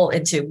talked people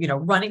into,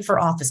 running for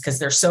office because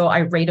they're so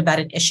irate about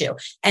an issue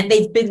and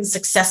they've been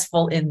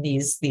successful in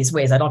these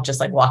ways. I don't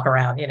just walk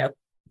around,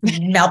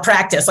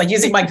 malpractice,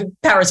 using my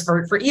powers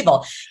for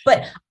evil,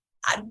 but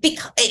and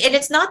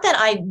it's not that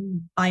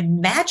I'm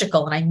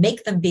magical and I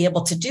make them be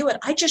able to do it.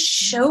 I just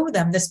show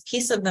them this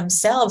piece of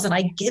themselves and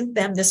I give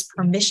them this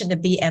permission to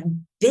be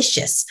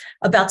ambitious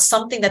about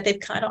something that they've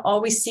kind of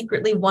always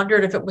secretly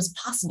wondered if it was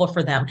possible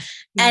for them.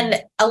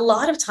 And a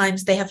lot of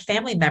times they have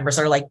family members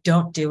that are like,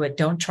 don't do it.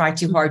 Don't try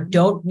too hard.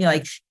 Don't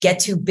get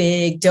too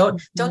big. Don't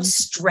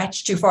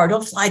stretch too far.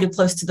 Don't fly too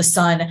close to the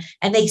sun.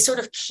 And they sort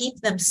of keep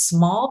them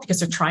small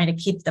because they're trying to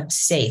keep them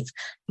safe.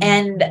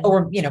 And,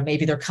 or,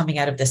 maybe they're coming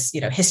out of this,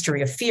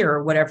 history of fear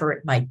or whatever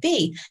it might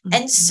be.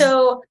 And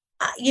so,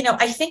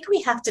 I think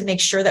we have to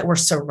make sure that we're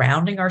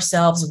surrounding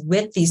ourselves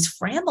with these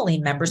family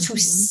members who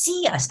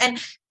see us. And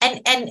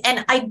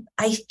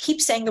I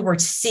keep saying the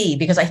word see,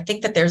 because I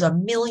think that there's a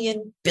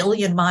million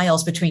billion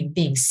miles between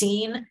being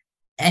seen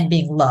and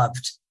being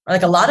loved.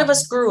 A lot of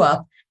us grew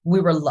up, we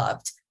were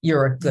loved.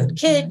 You're a good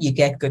kid. You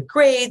get good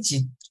grades.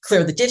 You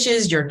clear the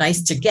dishes. You're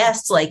nice to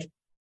guests.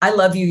 I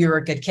love you. You're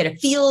a good kid.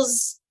 It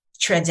feels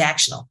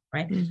transactional,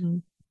 right?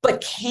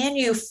 But can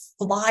you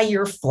fly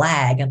your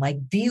flag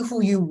and be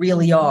who you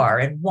really are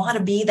and want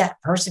to be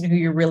that person who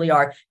you really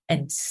are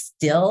and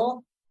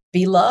still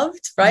be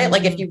loved, right?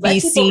 If you let be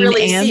people seen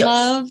really and see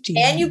loved,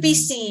 and you be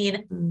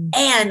seen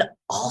and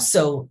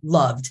also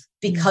loved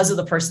because of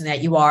the person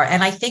that you are.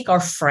 And I think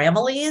our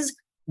families,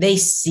 they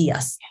see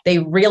us. They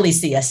really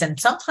see us. And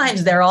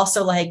sometimes they're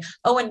also like,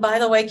 oh, and by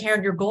the way,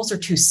 Karen, your goals are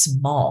too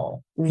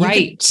small.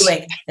 Right. You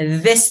can do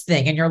this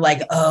thing. And you're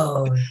like,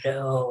 oh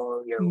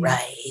no, you're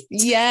right.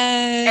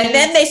 Yes. And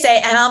then they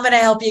say, and I'm going to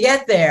help you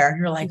get there. And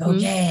you're like,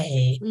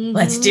 okay,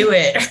 let's do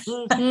it.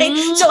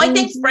 Right? So I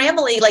think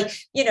family,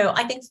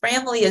 I think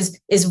family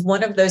is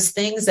one of those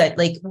things that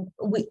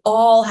we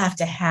all have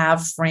to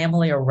have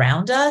family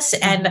around us.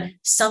 And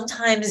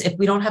sometimes if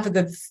we don't have a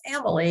good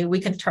family, we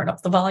can turn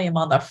up the volume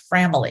on the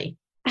family.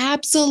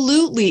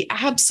 Absolutely.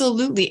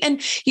 Absolutely.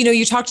 And,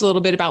 you talked a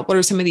little bit about what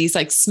are some of these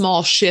like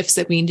small shifts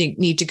that we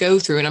need to go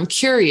through. And I'm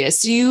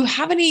curious, do you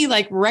have any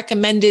like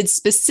recommended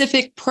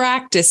specific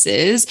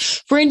practices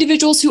for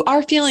individuals who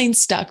are feeling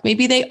stuck?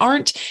 Maybe they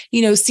aren't,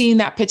 seeing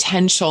that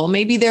potential.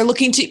 Maybe they're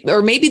looking to,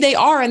 or maybe they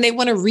are, and they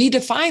want to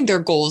redefine their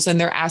goals and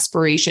their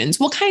aspirations.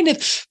 What kind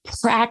of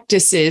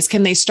practices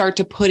can they start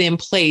to put in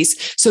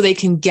place so they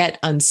can get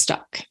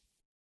unstuck?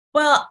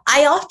 Well,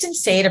 I often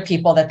say to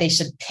people that they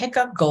should pick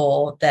a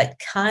goal that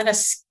kind of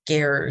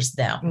scares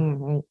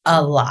them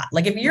a lot.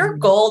 Like if your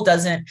goal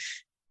doesn't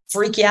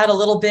freak you out a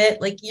little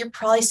bit, like you're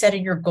probably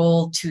setting your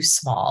goal too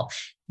small.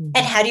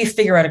 And how do you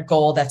figure out a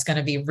goal that's going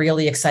to be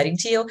really exciting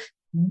to you?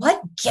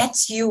 What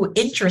gets you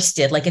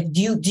interested? Like,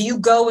 do you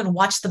go and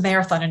watch the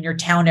marathon in your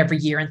town every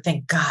year and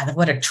think, God,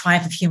 what a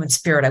triumph of human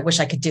spirit. I wish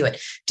I could do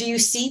it. Do you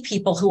see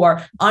people who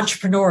are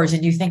entrepreneurs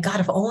and you think, God,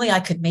 if only I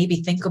could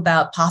maybe think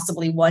about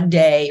possibly one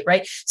day,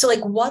 right? So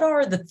like, what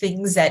are the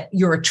things that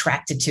you're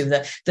attracted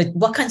to?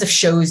 What kinds of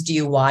shows do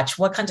you watch?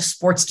 What kinds of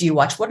sports do you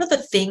watch? What are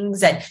the things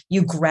that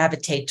you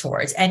gravitate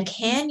towards? And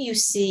can you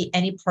see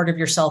any part of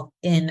yourself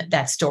in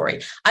that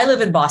story? I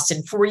live in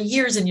Boston. For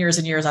years and years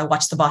and years, I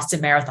watched the Boston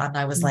Marathon and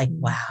I was like,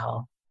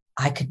 wow,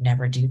 I could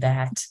never do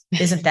that.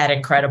 Isn't that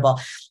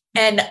incredible?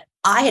 And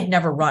I had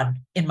never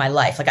run in my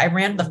life. Like I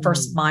ran the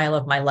first mile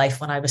of my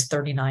life when I was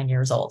 39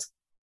 years old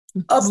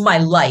of my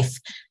life.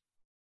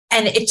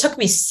 And it took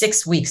me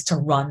 6 weeks to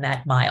run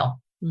that mile.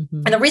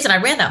 And the reason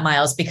I ran that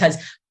mile is because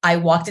I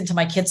walked into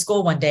my kid's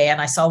school one day and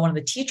I saw one of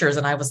the teachers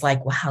and I was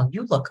like, wow,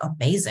 you look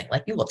amazing.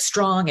 Like you look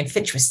strong and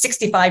fit. She was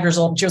 65 years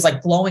old and she was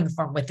like glowing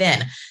from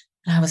within.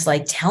 And I was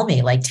like, tell me,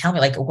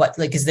 what,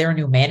 like, is there a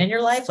new man in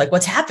your life? Like,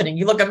 what's happening?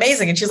 You look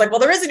amazing. And she's like, well,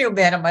 there is a new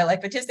man in my life,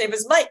 but his name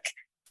is Mike,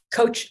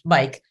 Coach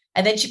Mike.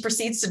 And then she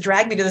proceeds to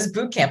drag me to this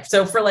boot camp.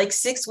 So for like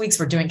 6 weeks,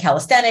 we're doing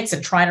calisthenics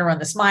and trying to run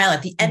this mile.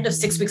 At the end of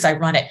 6 weeks, I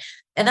run it.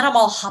 And then I'm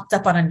all hopped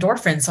up on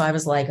endorphins. So I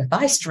was like, if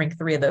I string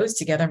 3 of those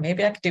together,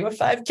 maybe I could do a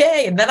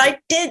 5K. And then I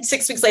did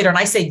 6 weeks later. And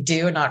I say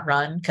do, not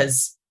run,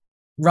 because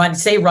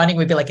running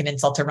would be like an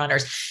insult to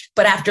runners.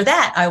 But after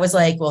that, I was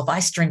like, well, if I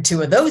string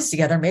 2 of those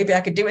together, maybe I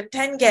could do a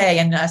 10K.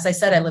 And as I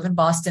said, I live in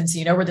Boston, so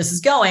you know where this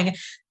is going.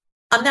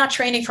 I'm now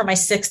training for my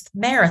 6th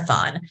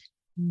marathon.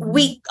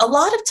 We, a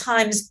lot of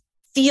times,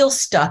 feel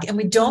stuck and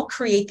we don't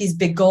create these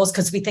big goals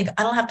because we think,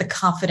 I don't have the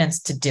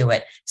confidence to do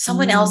it.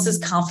 Someone else is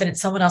confident,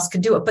 someone else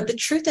can do it. But the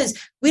truth is,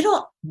 we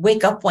don't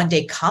wake up one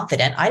day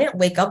confident. I didn't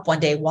wake up one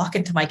day, walk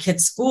into my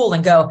kid's school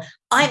and go,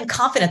 I'm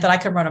confident that I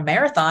can run a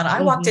marathon.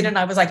 I walked in and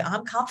I was like,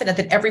 I'm confident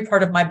that every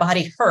part of my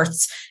body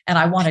hurts and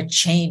I want to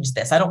change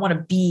this. I don't want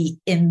to be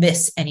in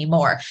this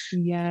anymore.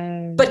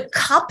 Yes. But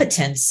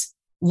competence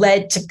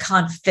led to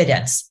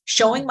confidence,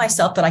 showing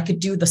myself that I could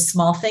do the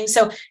small things.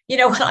 So,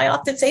 what I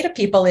often say to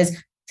people is,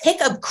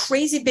 take a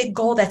crazy big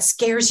goal that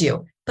scares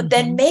you, but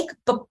then make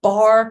the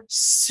bar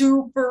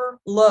super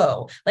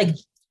low. Like,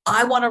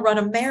 I want to run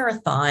a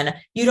marathon.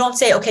 You don't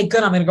say, okay,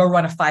 good, I'm going to go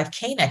run a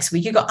 5K next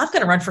week. You go, I'm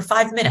going to run for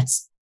 5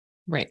 minutes.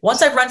 Right.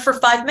 Once I've run for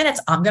 5 minutes,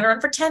 I'm going to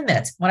run for 10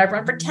 minutes. When I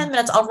run for 10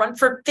 minutes, I'll run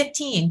for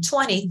 15,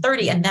 20,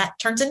 30, and that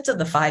turns into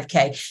the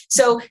 5K.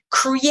 So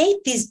create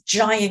these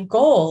giant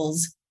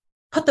goals.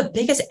 Put the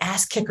biggest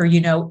ass kicker,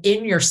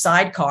 in your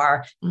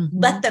sidecar,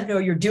 let them know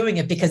you're doing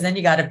it, because then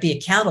you got to be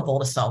accountable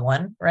to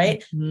someone,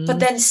 right? But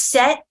then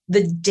set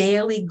the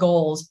daily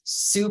goals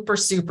super,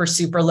 super,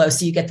 super low.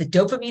 So you get the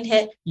dopamine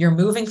hit, you're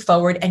moving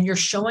forward, and you're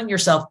showing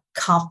yourself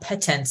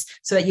competence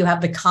so that you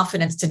have the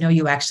confidence to know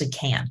you actually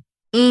can.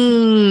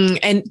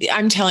 And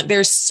I'm telling,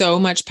 there's so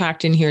much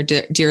packed in here,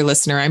 dear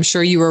listener. I'm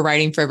sure you were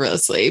writing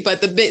frivolously,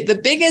 but the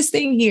biggest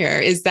thing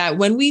here is that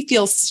when we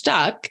feel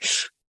stuck,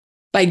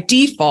 by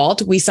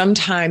default, we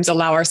sometimes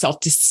allow ourselves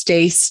to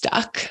stay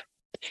stuck.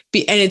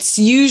 And it's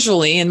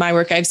usually, in my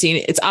work I've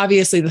seen, it's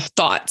obviously the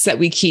thoughts that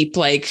we keep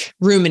like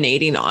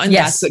ruminating on.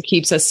 Yes. That's what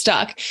keeps us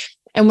stuck.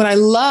 And what I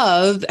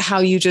love how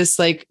you just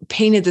like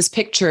painted this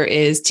picture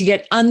is to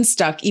get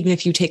unstuck, even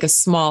if you take a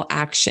small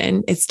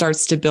action, it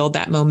starts to build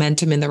that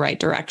momentum in the right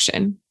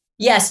direction.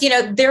 Yes.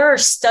 There are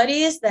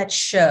studies that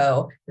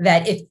show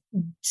that if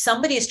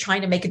somebody is trying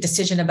to make a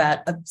decision about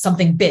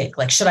something big,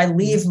 like, should I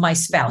leave my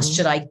spouse?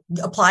 Should I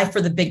apply for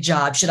the big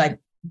job? Should I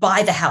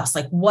buy the house?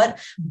 Like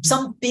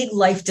some big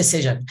life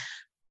decision,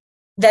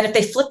 that if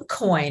they flip a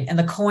coin and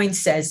the coin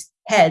says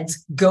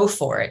heads, go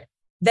for it,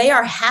 they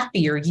are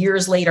happier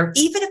years later,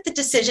 even if the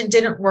decision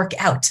didn't work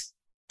out,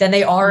 than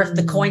they are if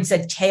the coin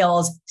said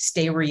tails,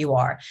 stay where you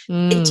are.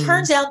 It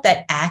turns out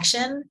that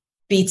action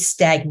beats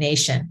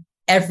stagnation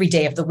every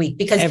day of the week,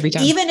 because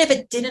even if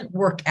it didn't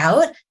work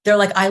out, they're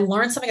like, I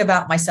learned something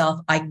about myself.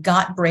 I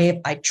got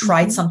brave. I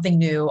tried something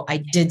new. I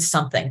did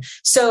something.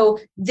 So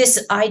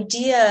this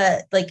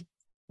idea, like,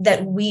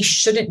 that we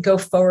shouldn't go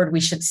forward, we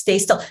should stay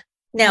still.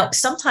 Now,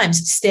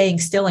 sometimes staying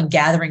still and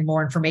gathering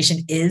more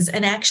information is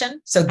an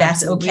action. So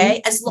that's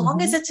okay, as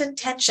long as it's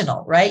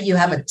intentional, right? You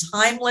have a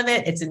time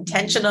limit. It's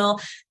intentional.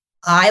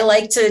 I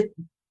like to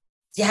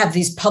have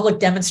these public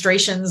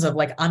demonstrations of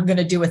like, I'm going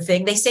to do a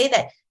thing. They say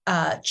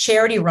that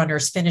charity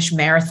runners finish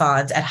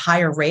marathons at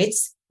higher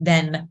rates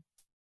than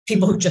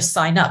people who just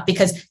sign up,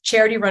 because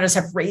charity runners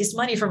have raised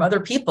money from other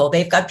people.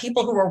 They've got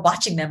people who are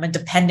watching them and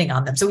depending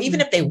on them. So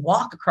even if they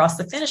walk across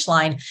the finish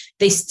line,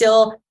 they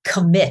still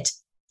commit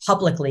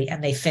publicly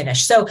and they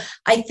finish. So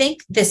I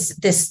think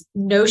this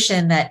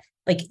notion that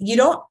like, you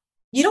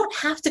don't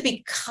have to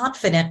be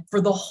confident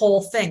for the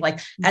whole thing. Like,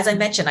 as I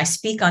mentioned, I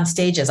speak on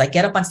stages, I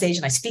get up on stage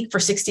and I speak for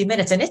 60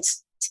 minutes and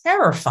it's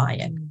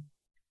terrifying.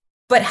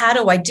 But how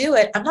do I do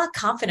it? I'm not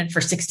confident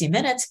for 60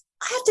 minutes.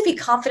 I have to be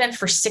confident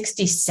for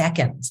 60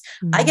 seconds.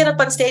 I get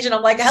up on stage and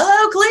I'm like,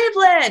 hello,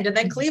 Cleveland. And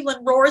then Cleveland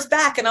roars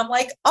back and I'm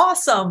like,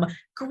 awesome,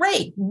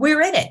 great,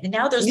 we're in it. And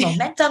now there's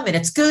momentum and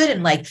it's good.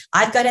 And like,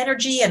 I've got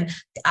energy and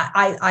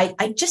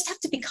I just have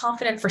to be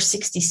confident for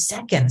 60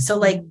 seconds. So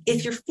like,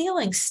 if you're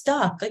feeling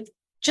stuck, like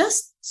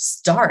just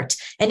start.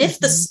 And if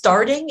the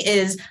starting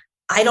is,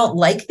 I don't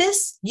like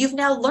this, you've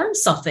now learned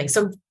something.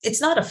 So it's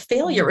not a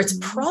failure, it's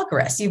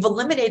progress. You've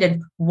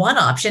eliminated one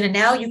option and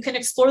now you can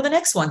explore the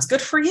next ones.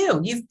 Good for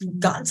you. You've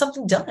gotten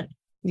something done.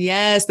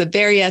 Yes, the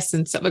very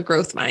essence of a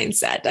growth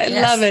mindset. I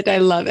love it. I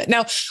love it.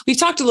 Now, we've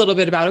talked a little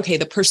bit about, okay,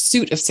 the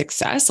pursuit of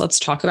success. Let's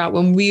talk about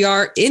when we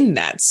are in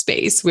that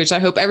space, which I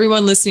hope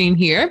everyone listening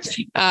here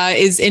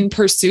is in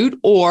pursuit,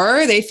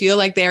 or they feel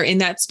like they're in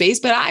that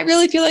space. But I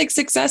really feel like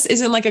success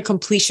isn't like a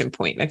completion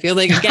point. I feel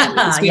like, again,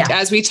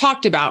 as we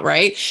talked about,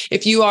 right?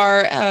 If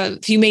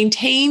you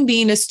maintain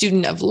being a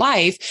student of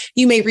life,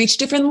 you may reach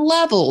different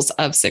levels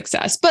of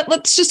success. But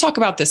let's just talk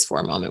about this for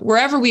a moment.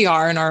 Wherever we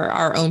are in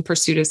our own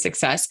pursuit of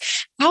success,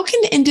 how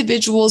can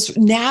individuals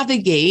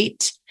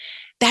navigate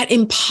that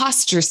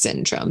imposter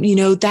syndrome,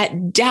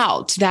 that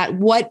doubt, that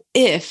what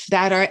if,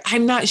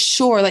 I'm not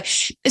sure, like,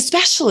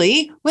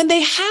 especially when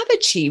they have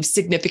achieved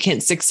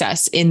significant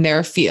success in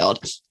their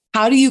field?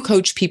 How do you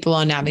coach people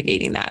on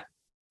navigating that?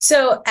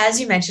 So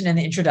as you mentioned in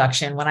the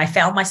introduction, when I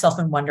found myself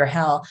in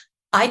Wonderhell,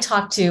 I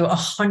talked to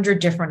 100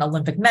 different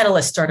Olympic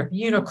medalists, startup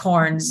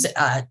unicorns,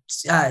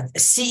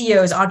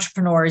 CEOs,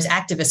 entrepreneurs,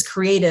 activists,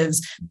 creatives,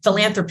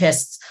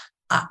 philanthropists.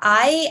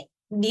 I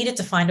needed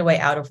to find a way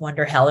out of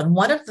Wonderhell. And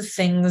one of the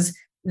things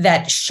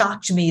that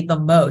shocked me the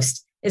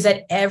most is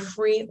that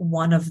every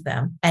one of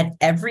them at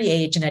every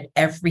age and at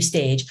every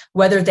stage,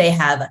 whether they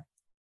have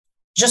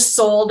just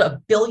sold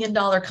 $1 billion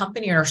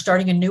company and are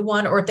starting a new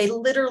one, or if they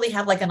literally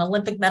have like an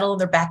Olympic medal in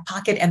their back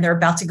pocket and they're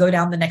about to go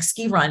down the next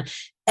ski run,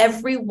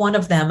 every one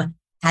of them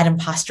had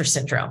imposter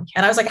syndrome.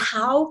 And I was like,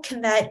 how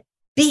can that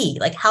be?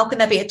 Like, how can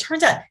that be? It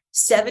turns out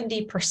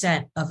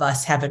 70% of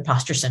us have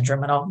imposter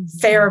syndrome, and a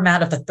fair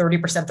amount of the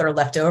 30% that are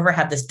left over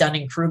have this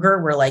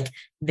Dunning-Kruger where like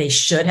they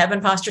should have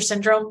imposter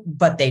syndrome,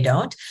 but they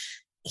don't.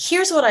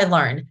 Here's what I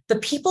learned. The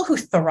people who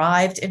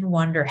thrived in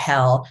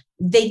Wonderhell,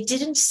 they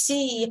didn't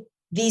see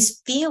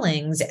these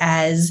feelings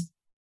as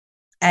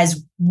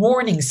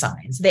warning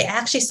signs. They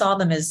actually saw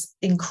them as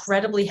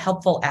incredibly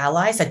helpful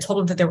allies. I told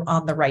them that they were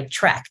on the right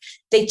track.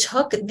 They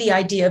took the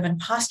idea of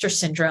imposter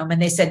syndrome and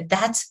they said,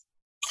 that's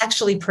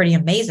actually pretty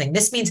amazing.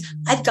 This means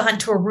I've gone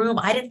to a room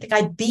I didn't think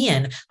I'd be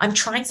in. I'm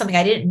trying something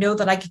I didn't know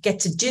that I could get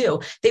to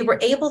do. They were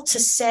able to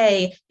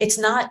say, it's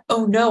not,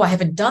 oh no, I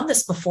haven't done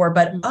this before,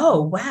 but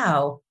oh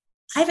wow,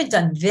 I haven't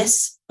done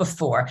this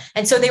before.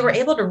 And so they were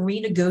able to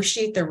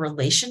renegotiate their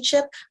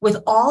relationship with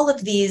all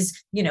of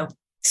these,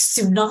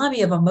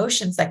 tsunami of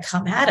emotions that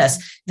come at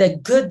us, the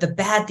good, the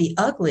bad, the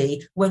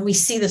ugly, when we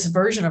see this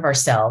version of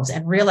ourselves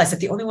and realize that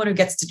the only one who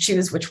gets to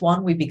choose which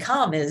one we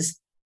become is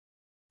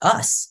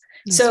us.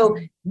 So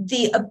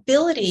the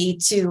ability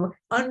to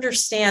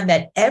understand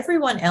that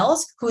everyone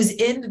else who's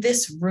in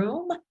this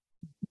room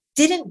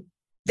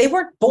they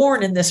weren't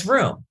born in this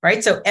room,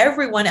 right? So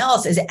everyone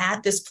else is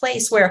at this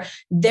place where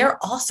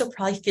they're also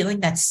probably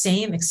feeling that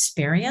same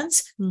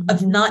experience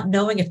of not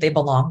knowing if they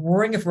belong,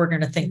 worrying if we're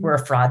going to think we're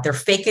a fraud. They're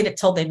faking it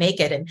till they make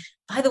it. And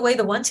by the way,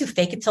 the ones who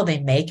fake it till they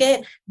make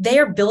it, they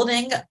are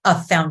building a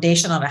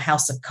foundation on a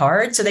house of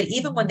cards so that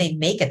even when they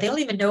make it, they don't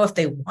even know if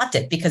they want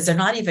it because they're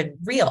not even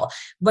real.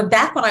 But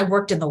back when I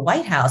worked in the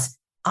White House,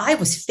 I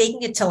was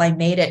faking it till I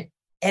made it.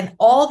 And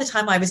all the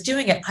time I was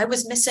doing it, I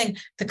was missing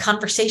the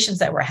conversations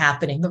that were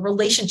happening, the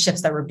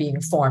relationships that were being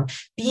formed,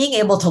 being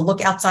able to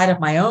look outside of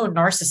my own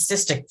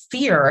narcissistic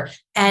fear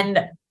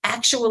and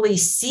actually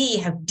see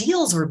how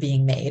deals were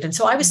being made. And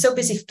so I was so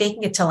busy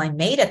faking it till I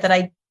made it that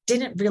I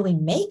didn't really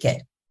make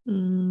it.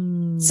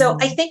 So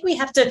I think we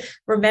have to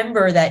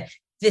remember that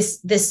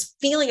this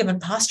feeling of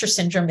imposter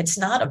syndrome, it's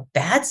not a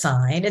bad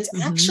sign. It's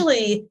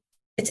actually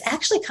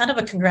kind of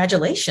a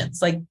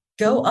congratulations, like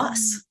go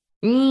us.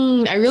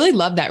 I really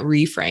love that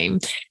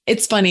reframe.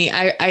 It's funny.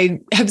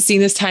 I have seen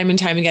this time and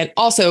time again.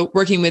 Also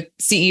working with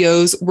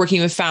CEOs,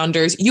 working with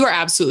founders, you are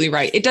absolutely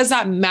right. It does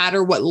not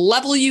matter what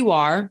level you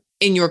are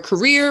in your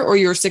career or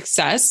your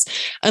success,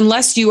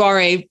 unless you are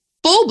a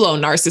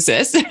full-blown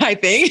narcissist, I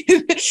think.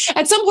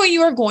 At some point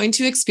you are going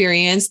to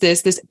experience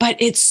this, but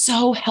it's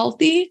so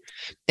healthy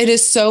It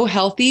is so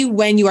healthy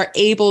when you are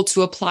able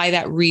to apply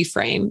that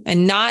reframe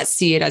and not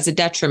see it as a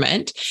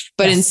detriment,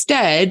 but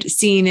instead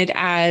seeing it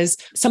as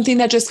something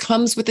that just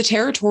comes with the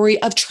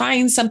territory of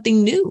trying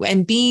something new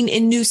and being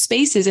in new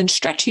spaces and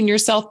stretching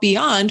yourself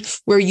beyond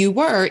where you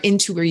were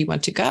into where you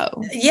want to go.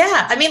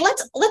 Yeah. I mean,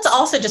 let's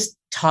also just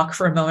talk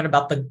for a moment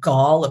about the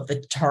gall of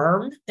the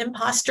term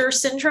imposter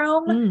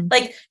syndrome.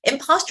 Like,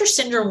 imposter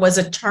syndrome was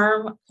a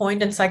term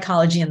coined in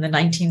psychology in the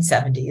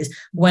 1970s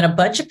when a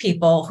bunch of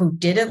people who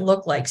didn't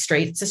look like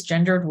straight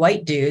cisgendered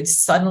white dudes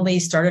suddenly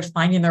started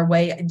finding their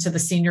way into the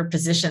senior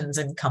positions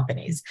in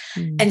companies.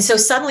 And so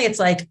suddenly it's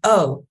like,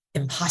 oh,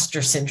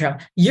 imposter syndrome.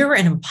 You're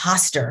an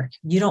imposter.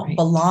 You don't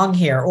belong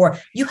here. Or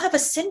you have a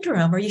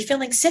syndrome. Are you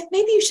feeling sick?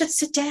 Maybe you should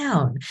sit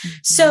down.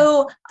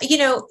 So, you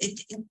know,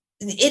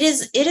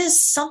 it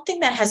is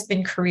something that has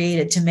been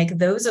created to make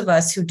those of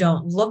us who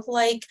don't look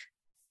like,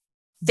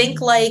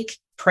 think like,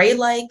 pray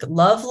like,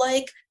 love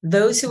like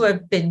those who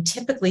have been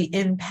typically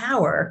in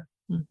power,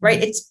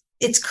 right?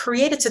 It's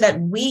created so that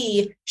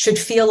we should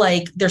feel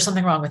like there's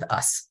something wrong with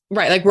us.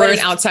 Right. Like we're an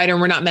outsider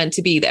and we're not meant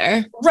to be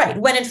there. Right.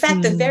 When in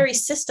fact, the very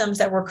systems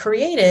that were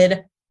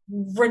created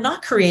were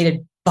not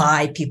created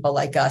by people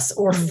like us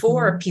or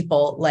for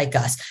people like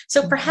us.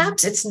 So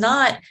perhaps it's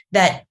not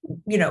that,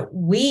 you know,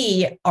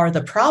 we are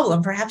the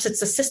problem. Perhaps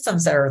it's the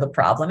systems that are the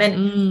problem.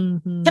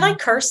 And can I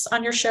curse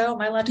on your show? Am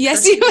I allowed to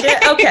curse? Yes, you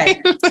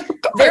okay.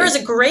 There is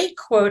a great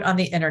quote on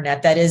the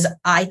internet that is,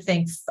 I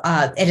think,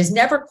 it has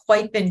never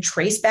quite been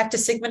traced back to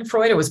Sigmund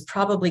Freud. It was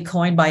probably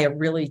coined by a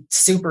really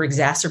super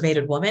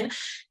exacerbated woman.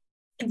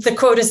 The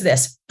quote is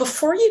this: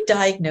 before you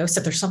diagnose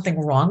that there's something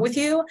wrong with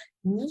you,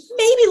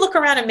 maybe look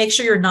around and make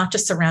sure you're not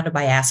just surrounded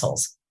by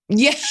assholes.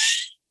 Yeah.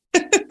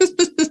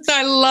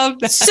 I love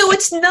that. So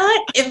it's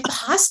not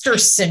imposter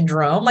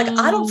syndrome. Like,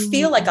 I don't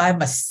feel like I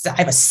have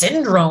a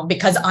syndrome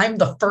because I'm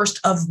the first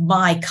of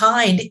my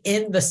kind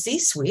in the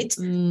C-suite.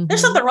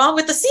 There's something wrong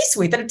with the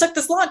C-suite that it took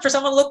this long for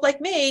someone to look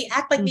like me,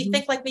 act like me,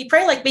 think like me,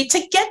 pray like me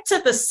to get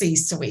to the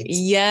C-suite.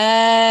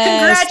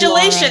 Yes.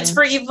 Congratulations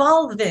for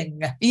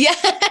evolving.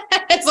 Yes.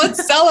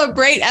 Let's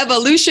celebrate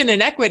evolution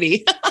and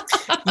equity.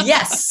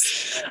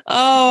 Yes.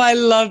 Oh, I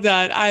love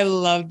that. I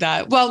love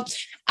that. Well,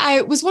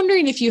 I was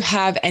wondering if you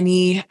have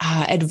any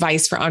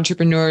advice for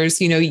entrepreneurs.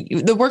 You know,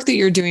 the work that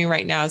you're doing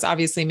right now is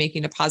obviously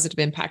making a positive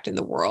impact in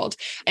the world.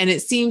 And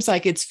it seems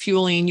like it's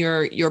fueling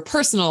your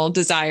personal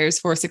desires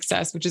for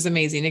success, which is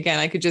amazing.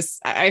 Again,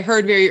 I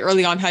heard very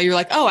early on how you're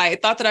like, oh, I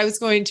thought that I was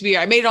going to be,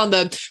 I made it on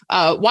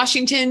the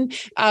Washington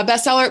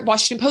bestseller,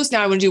 Washington Post.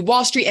 Now I want to do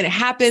Wall Street, and it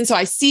happened. So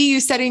I see you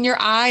setting your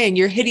eye and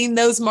you're hitting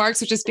those marks,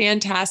 which is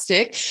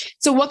fantastic.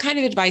 So what kind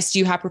of advice do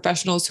you have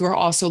professionals who are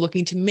also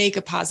looking to make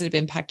a positive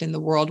impact in the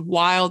world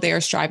while they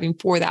are striving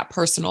for that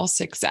personal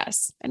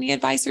success? Any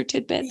advice or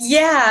tidbits?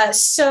 Yeah.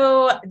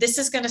 So this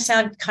is going to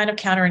sound kind of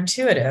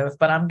counterintuitive,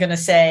 but I'm going to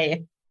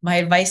say my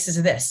advice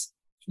is this: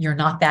 you're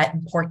not that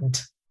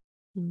important.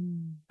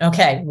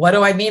 Okay. What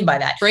do I mean by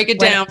that? Break it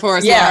down for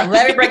us. Yeah. Laura.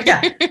 Let me break it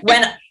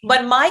down.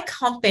 When my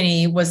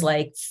company was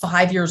like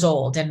 5 years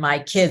old and my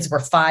kids were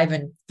 5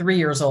 and 3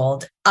 years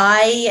old,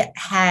 I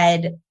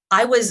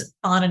was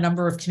on a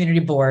number of community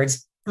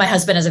boards. My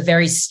husband has a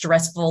very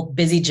stressful,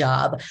 busy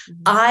job.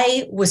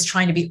 I was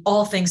trying to be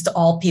all things to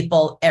all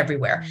people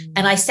everywhere.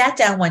 And I sat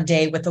down one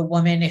day with a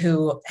woman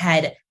who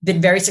had been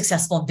very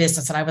successful in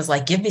business. And I was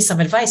like, give me some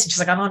advice. And she's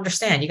like, I don't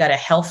understand. You got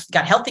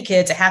healthy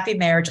kids, a happy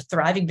marriage, a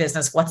thriving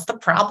business. What's the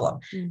problem?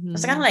 I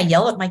was like, I don't know. I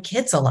yell at my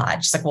kids a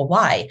lot. She's like, well,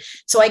 why?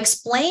 So I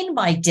explained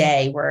my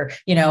day where,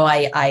 you know,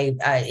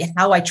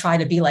 how I try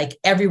to be like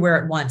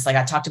everywhere at once. Like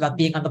I talked about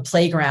being on the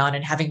playground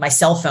and having my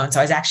cell phone. So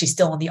I was actually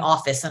still in the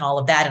office and all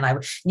of that. And I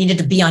needed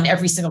to be on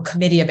every single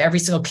committee of every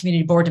single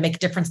community board to make a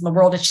difference in the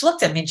world. And she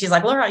looked at me and she's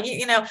like, Laura,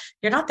 you know,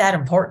 you're not that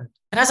important.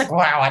 And I was like,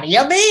 wow, what do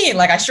you mean?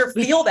 Like, I sure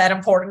feel that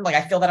important. Like,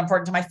 I feel that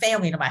important to my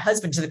family, to my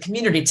husband, to the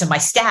community, to my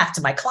staff,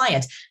 to my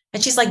clients.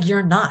 And she's like,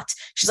 you're not.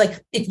 She's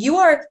like, if you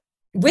are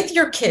with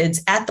your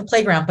kids at the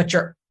playground, but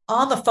you're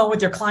on the phone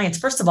with your clients,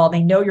 first of all,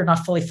 they know you're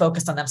not fully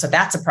focused on them. So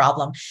that's a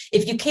problem.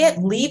 If you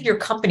can't leave your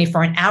company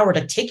for an hour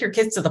to take your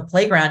kids to the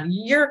playground,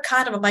 you're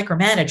kind of a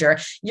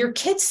micromanager. Your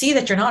kids see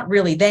that you're not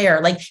really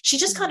there. Like, she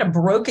just kind of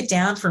broke it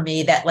down for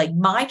me that like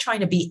my trying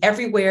to be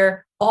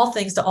everywhere, all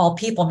things to all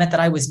people meant that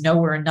I was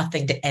nowhere and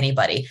nothing to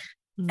anybody.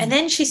 And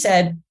then she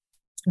said,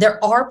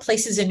 there are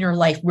places in your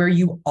life where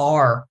you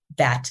are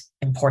that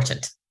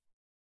important.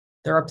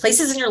 There are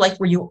places in your life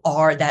where you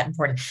are that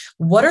important.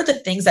 What are the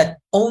things that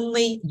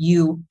only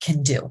you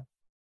can do,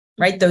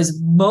 right? Those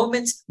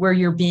moments where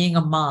you're being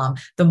a mom,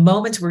 the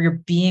moments where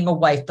you're being a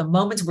wife, the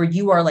moments where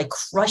you are like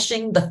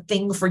crushing the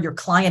thing for your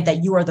client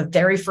that you are the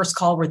very first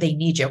call where they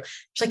need you.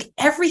 She's like,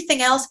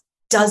 everything else,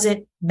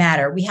 doesn't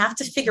matter. We have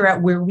to figure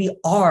out where we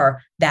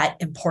are that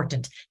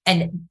important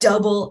and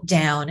double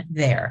down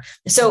there.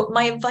 So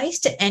my advice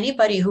to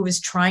anybody who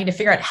is trying to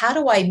figure out, how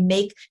do I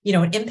make,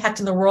 an impact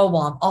in the world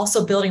while I'm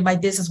also building my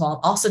business, while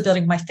I'm also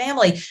building my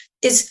family,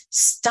 is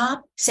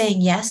stop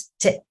saying yes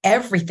to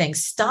everything.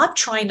 Stop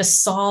trying to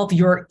solve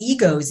your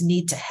ego's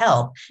need to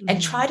help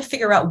and try to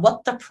figure out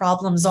what the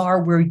problems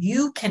are where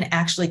you can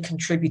actually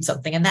contribute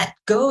something. And that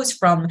goes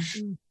from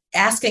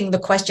asking the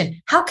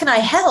question, how can I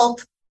help,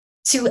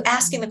 to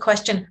asking the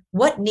question,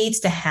 what needs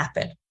to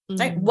happen?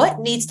 Right? What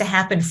needs to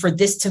happen for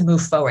this to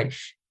move forward?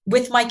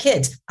 With my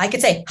kids, I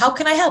could say, how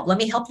can I help? Let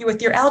me help you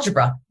with your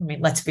algebra. I mean,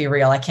 let's be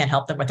real. I can't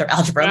help them with their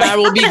algebra. I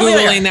will be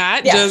Googling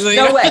that. Yeah,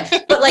 no way.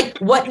 But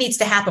what needs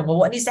to happen? Well,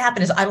 what needs to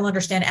happen is, I don't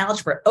understand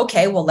algebra.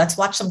 Okay, well, let's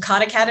watch some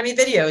Khan Academy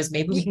videos.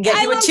 Maybe we can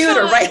get you a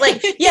tutor, right?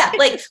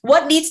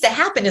 What needs to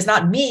happen is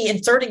not me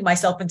inserting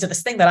myself into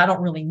this thing that I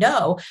don't really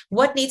know.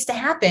 What needs to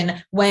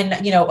happen when,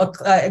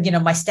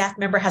 my staff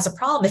member has a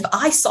problem? If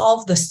I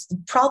solve this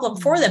problem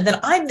for them, then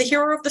I'm the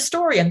hero of the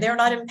story and they're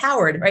not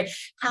empowered, right?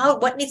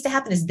 What needs to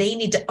happen is they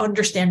need to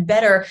understand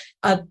better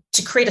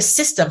to create a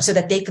system so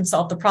that they can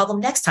solve the problem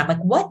next time.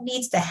 What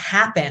needs to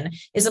happen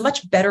is a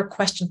much better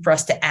question for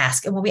us to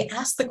ask. And when we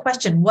ask the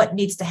question, what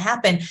needs to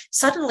happen,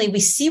 suddenly we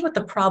see what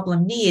the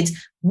problem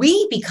needs.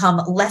 We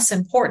become less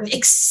important,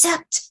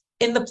 except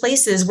in the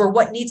places where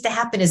what needs to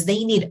happen is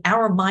they need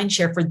our mind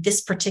share for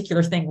this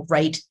particular thing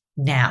right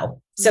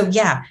now. So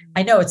yeah,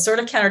 I know it's sort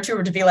of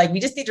counterintuitive to be like, we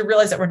just need to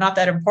realize that we're not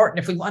that important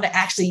if we want to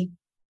actually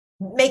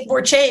make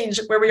more change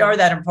where we are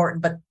that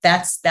important. But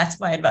that's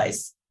my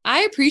advice.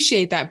 I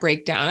appreciate that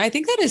breakdown. I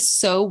think that is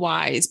so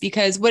wise,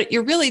 because what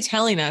you're really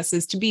telling us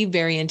is to be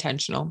very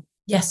intentional.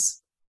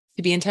 Yes.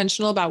 To be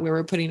intentional about where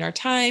we're putting our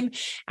time,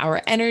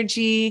 our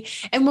energy.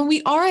 And when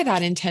we are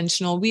that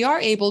intentional, we are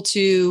able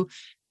to,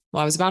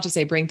 I was about to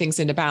say bring things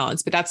into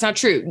balance, but that's not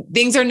true.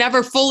 Things are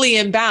never fully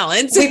in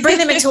balance. We bring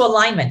them into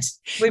alignment.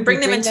 We bring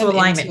them into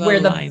alignment where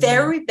the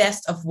very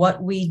best of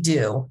what we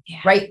do,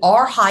 right?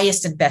 Our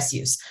highest and best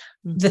use.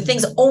 The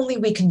things only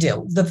we can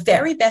do. The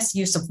very best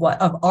use of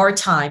our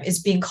time is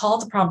being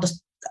called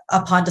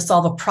upon to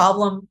solve a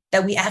problem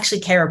that we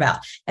actually care about.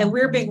 And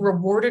we're being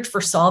rewarded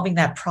for solving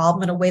that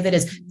problem in a way that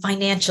is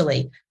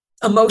financially,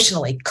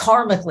 emotionally,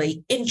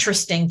 karmically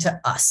interesting to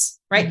us,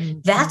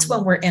 right? That's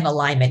when we're in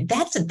alignment.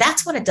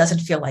 That's when it doesn't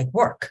feel like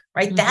work,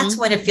 right? That's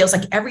when it feels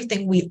like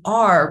everything we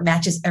are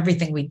matches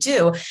everything we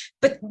do.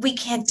 But we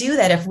can't do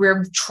that if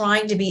we're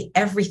trying to be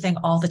everything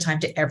all the time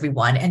to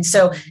everyone. And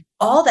so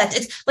all that,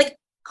 it's like,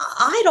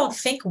 I don't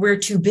think we're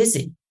too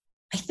busy.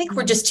 I think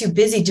we're just too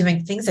busy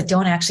doing things that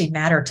don't actually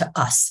matter to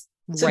us.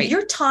 So if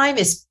your time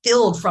is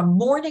filled from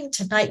morning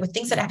to night with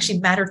things that actually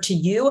matter to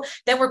you,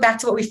 then we're back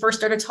to what we first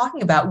started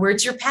talking about, where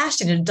it's your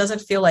passion and it doesn't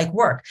feel like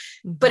work.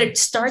 But it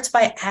starts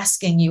by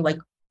asking you,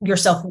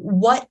 yourself,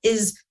 what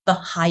is the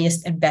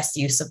highest and best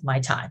use of my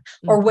time?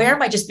 Or where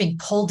am I just being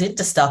pulled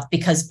into stuff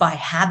because by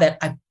habit,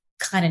 I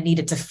kind of need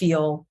it to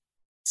feel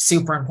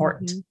super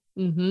important.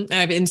 And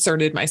I've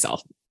inserted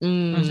myself.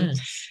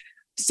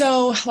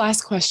 So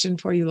last question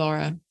for you,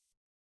 Laura.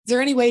 Is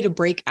there any way to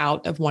break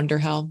out of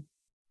Wonderhell?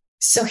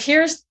 So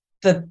here's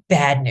the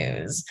bad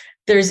news.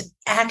 There's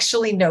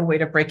actually no way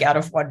to break out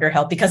of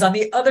Wonderhell, because on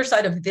the other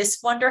side of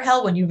this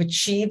Wonderhell, when you've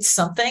achieved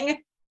something,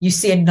 you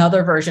see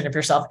another version of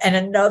yourself and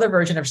another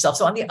version of yourself.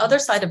 So on the other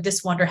side of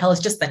this Wonderhell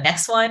is just the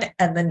next one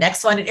and the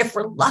next one. And if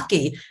we're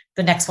lucky,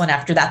 the next one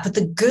after that. But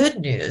the good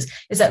news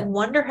is that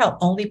Wonderhell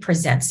only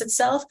presents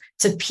itself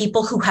to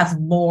people who have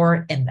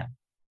more in them.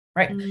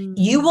 Right?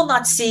 You will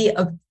not see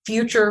a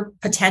future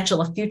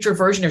potential, a future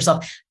version of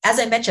yourself. As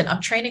I mentioned,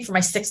 I'm training for my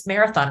 6th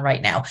marathon right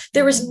now.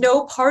 There is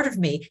no part of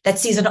me that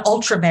sees an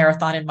ultra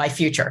marathon in my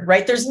future,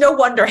 right? There's no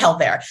Wonderhell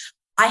there.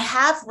 I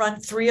have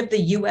run 3 of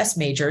the US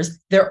majors.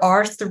 There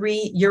are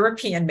 3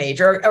 European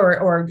major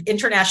or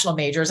international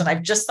majors, and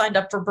I've just signed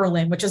up for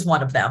Berlin, which is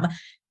one of them.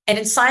 And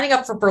in signing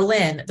up for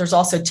Berlin, there's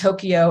also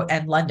Tokyo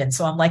and London.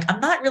 So I'm like, I'm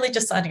not really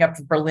just signing up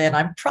for Berlin.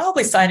 I'm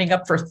probably signing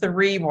up for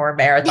 3 more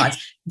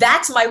marathons.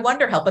 That's my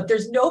Wonderhell. But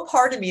there's no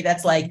part of me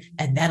that's like,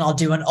 and then I'll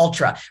do an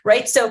ultra,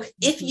 right? So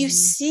if you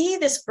see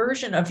this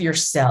version of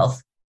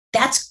yourself,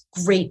 that's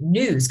great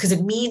news, because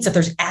it means that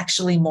there's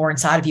actually more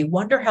inside of you.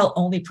 Wonderhell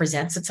only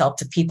presents itself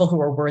to people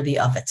who are worthy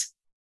of it.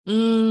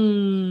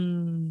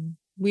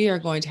 We are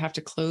going to have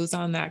to close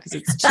on that because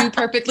it's too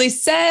perfectly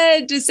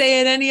said to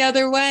say it any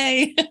other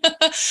way.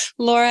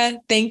 Laura,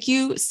 thank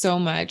you so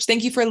much.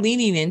 Thank you for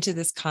leaning into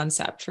this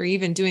concept, for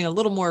even doing a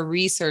little more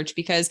research,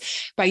 because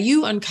by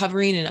you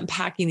uncovering and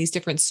unpacking these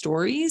different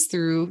stories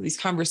through these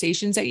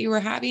conversations that you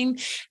were having,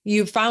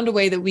 you've found a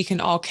way that we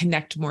can all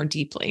connect more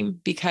deeply,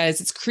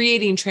 because it's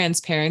creating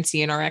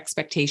transparency in our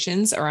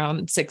expectations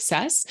around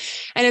success.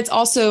 And it's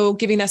also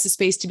giving us a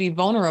space to be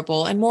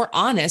vulnerable and more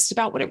honest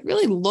about what it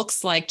really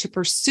looks like to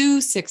pursue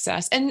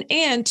success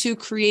and to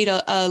create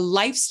a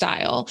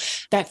lifestyle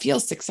that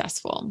feels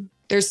successful.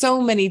 there's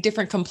so many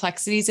different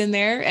complexities in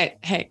there.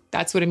 Hey,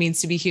 that's what it means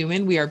to be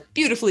human. We are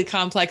beautifully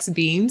complex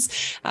beings.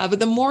 But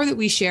the more that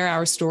we share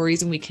our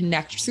stories and we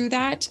connect through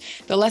that,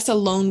 the less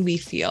alone we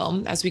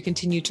feel as we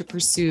continue to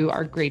pursue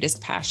our greatest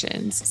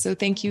passions. So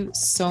thank you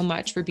so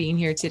much for being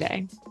here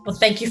today. Well,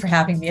 thank you for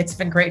having me. It's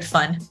been great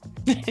fun.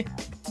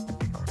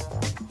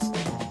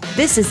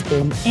 This has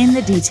been In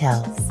the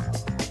Details.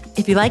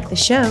 If you like the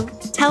show,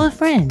 tell a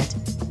friend.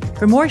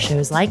 For more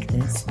shows like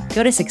this,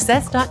 go to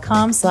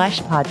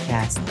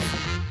success.com/podcast.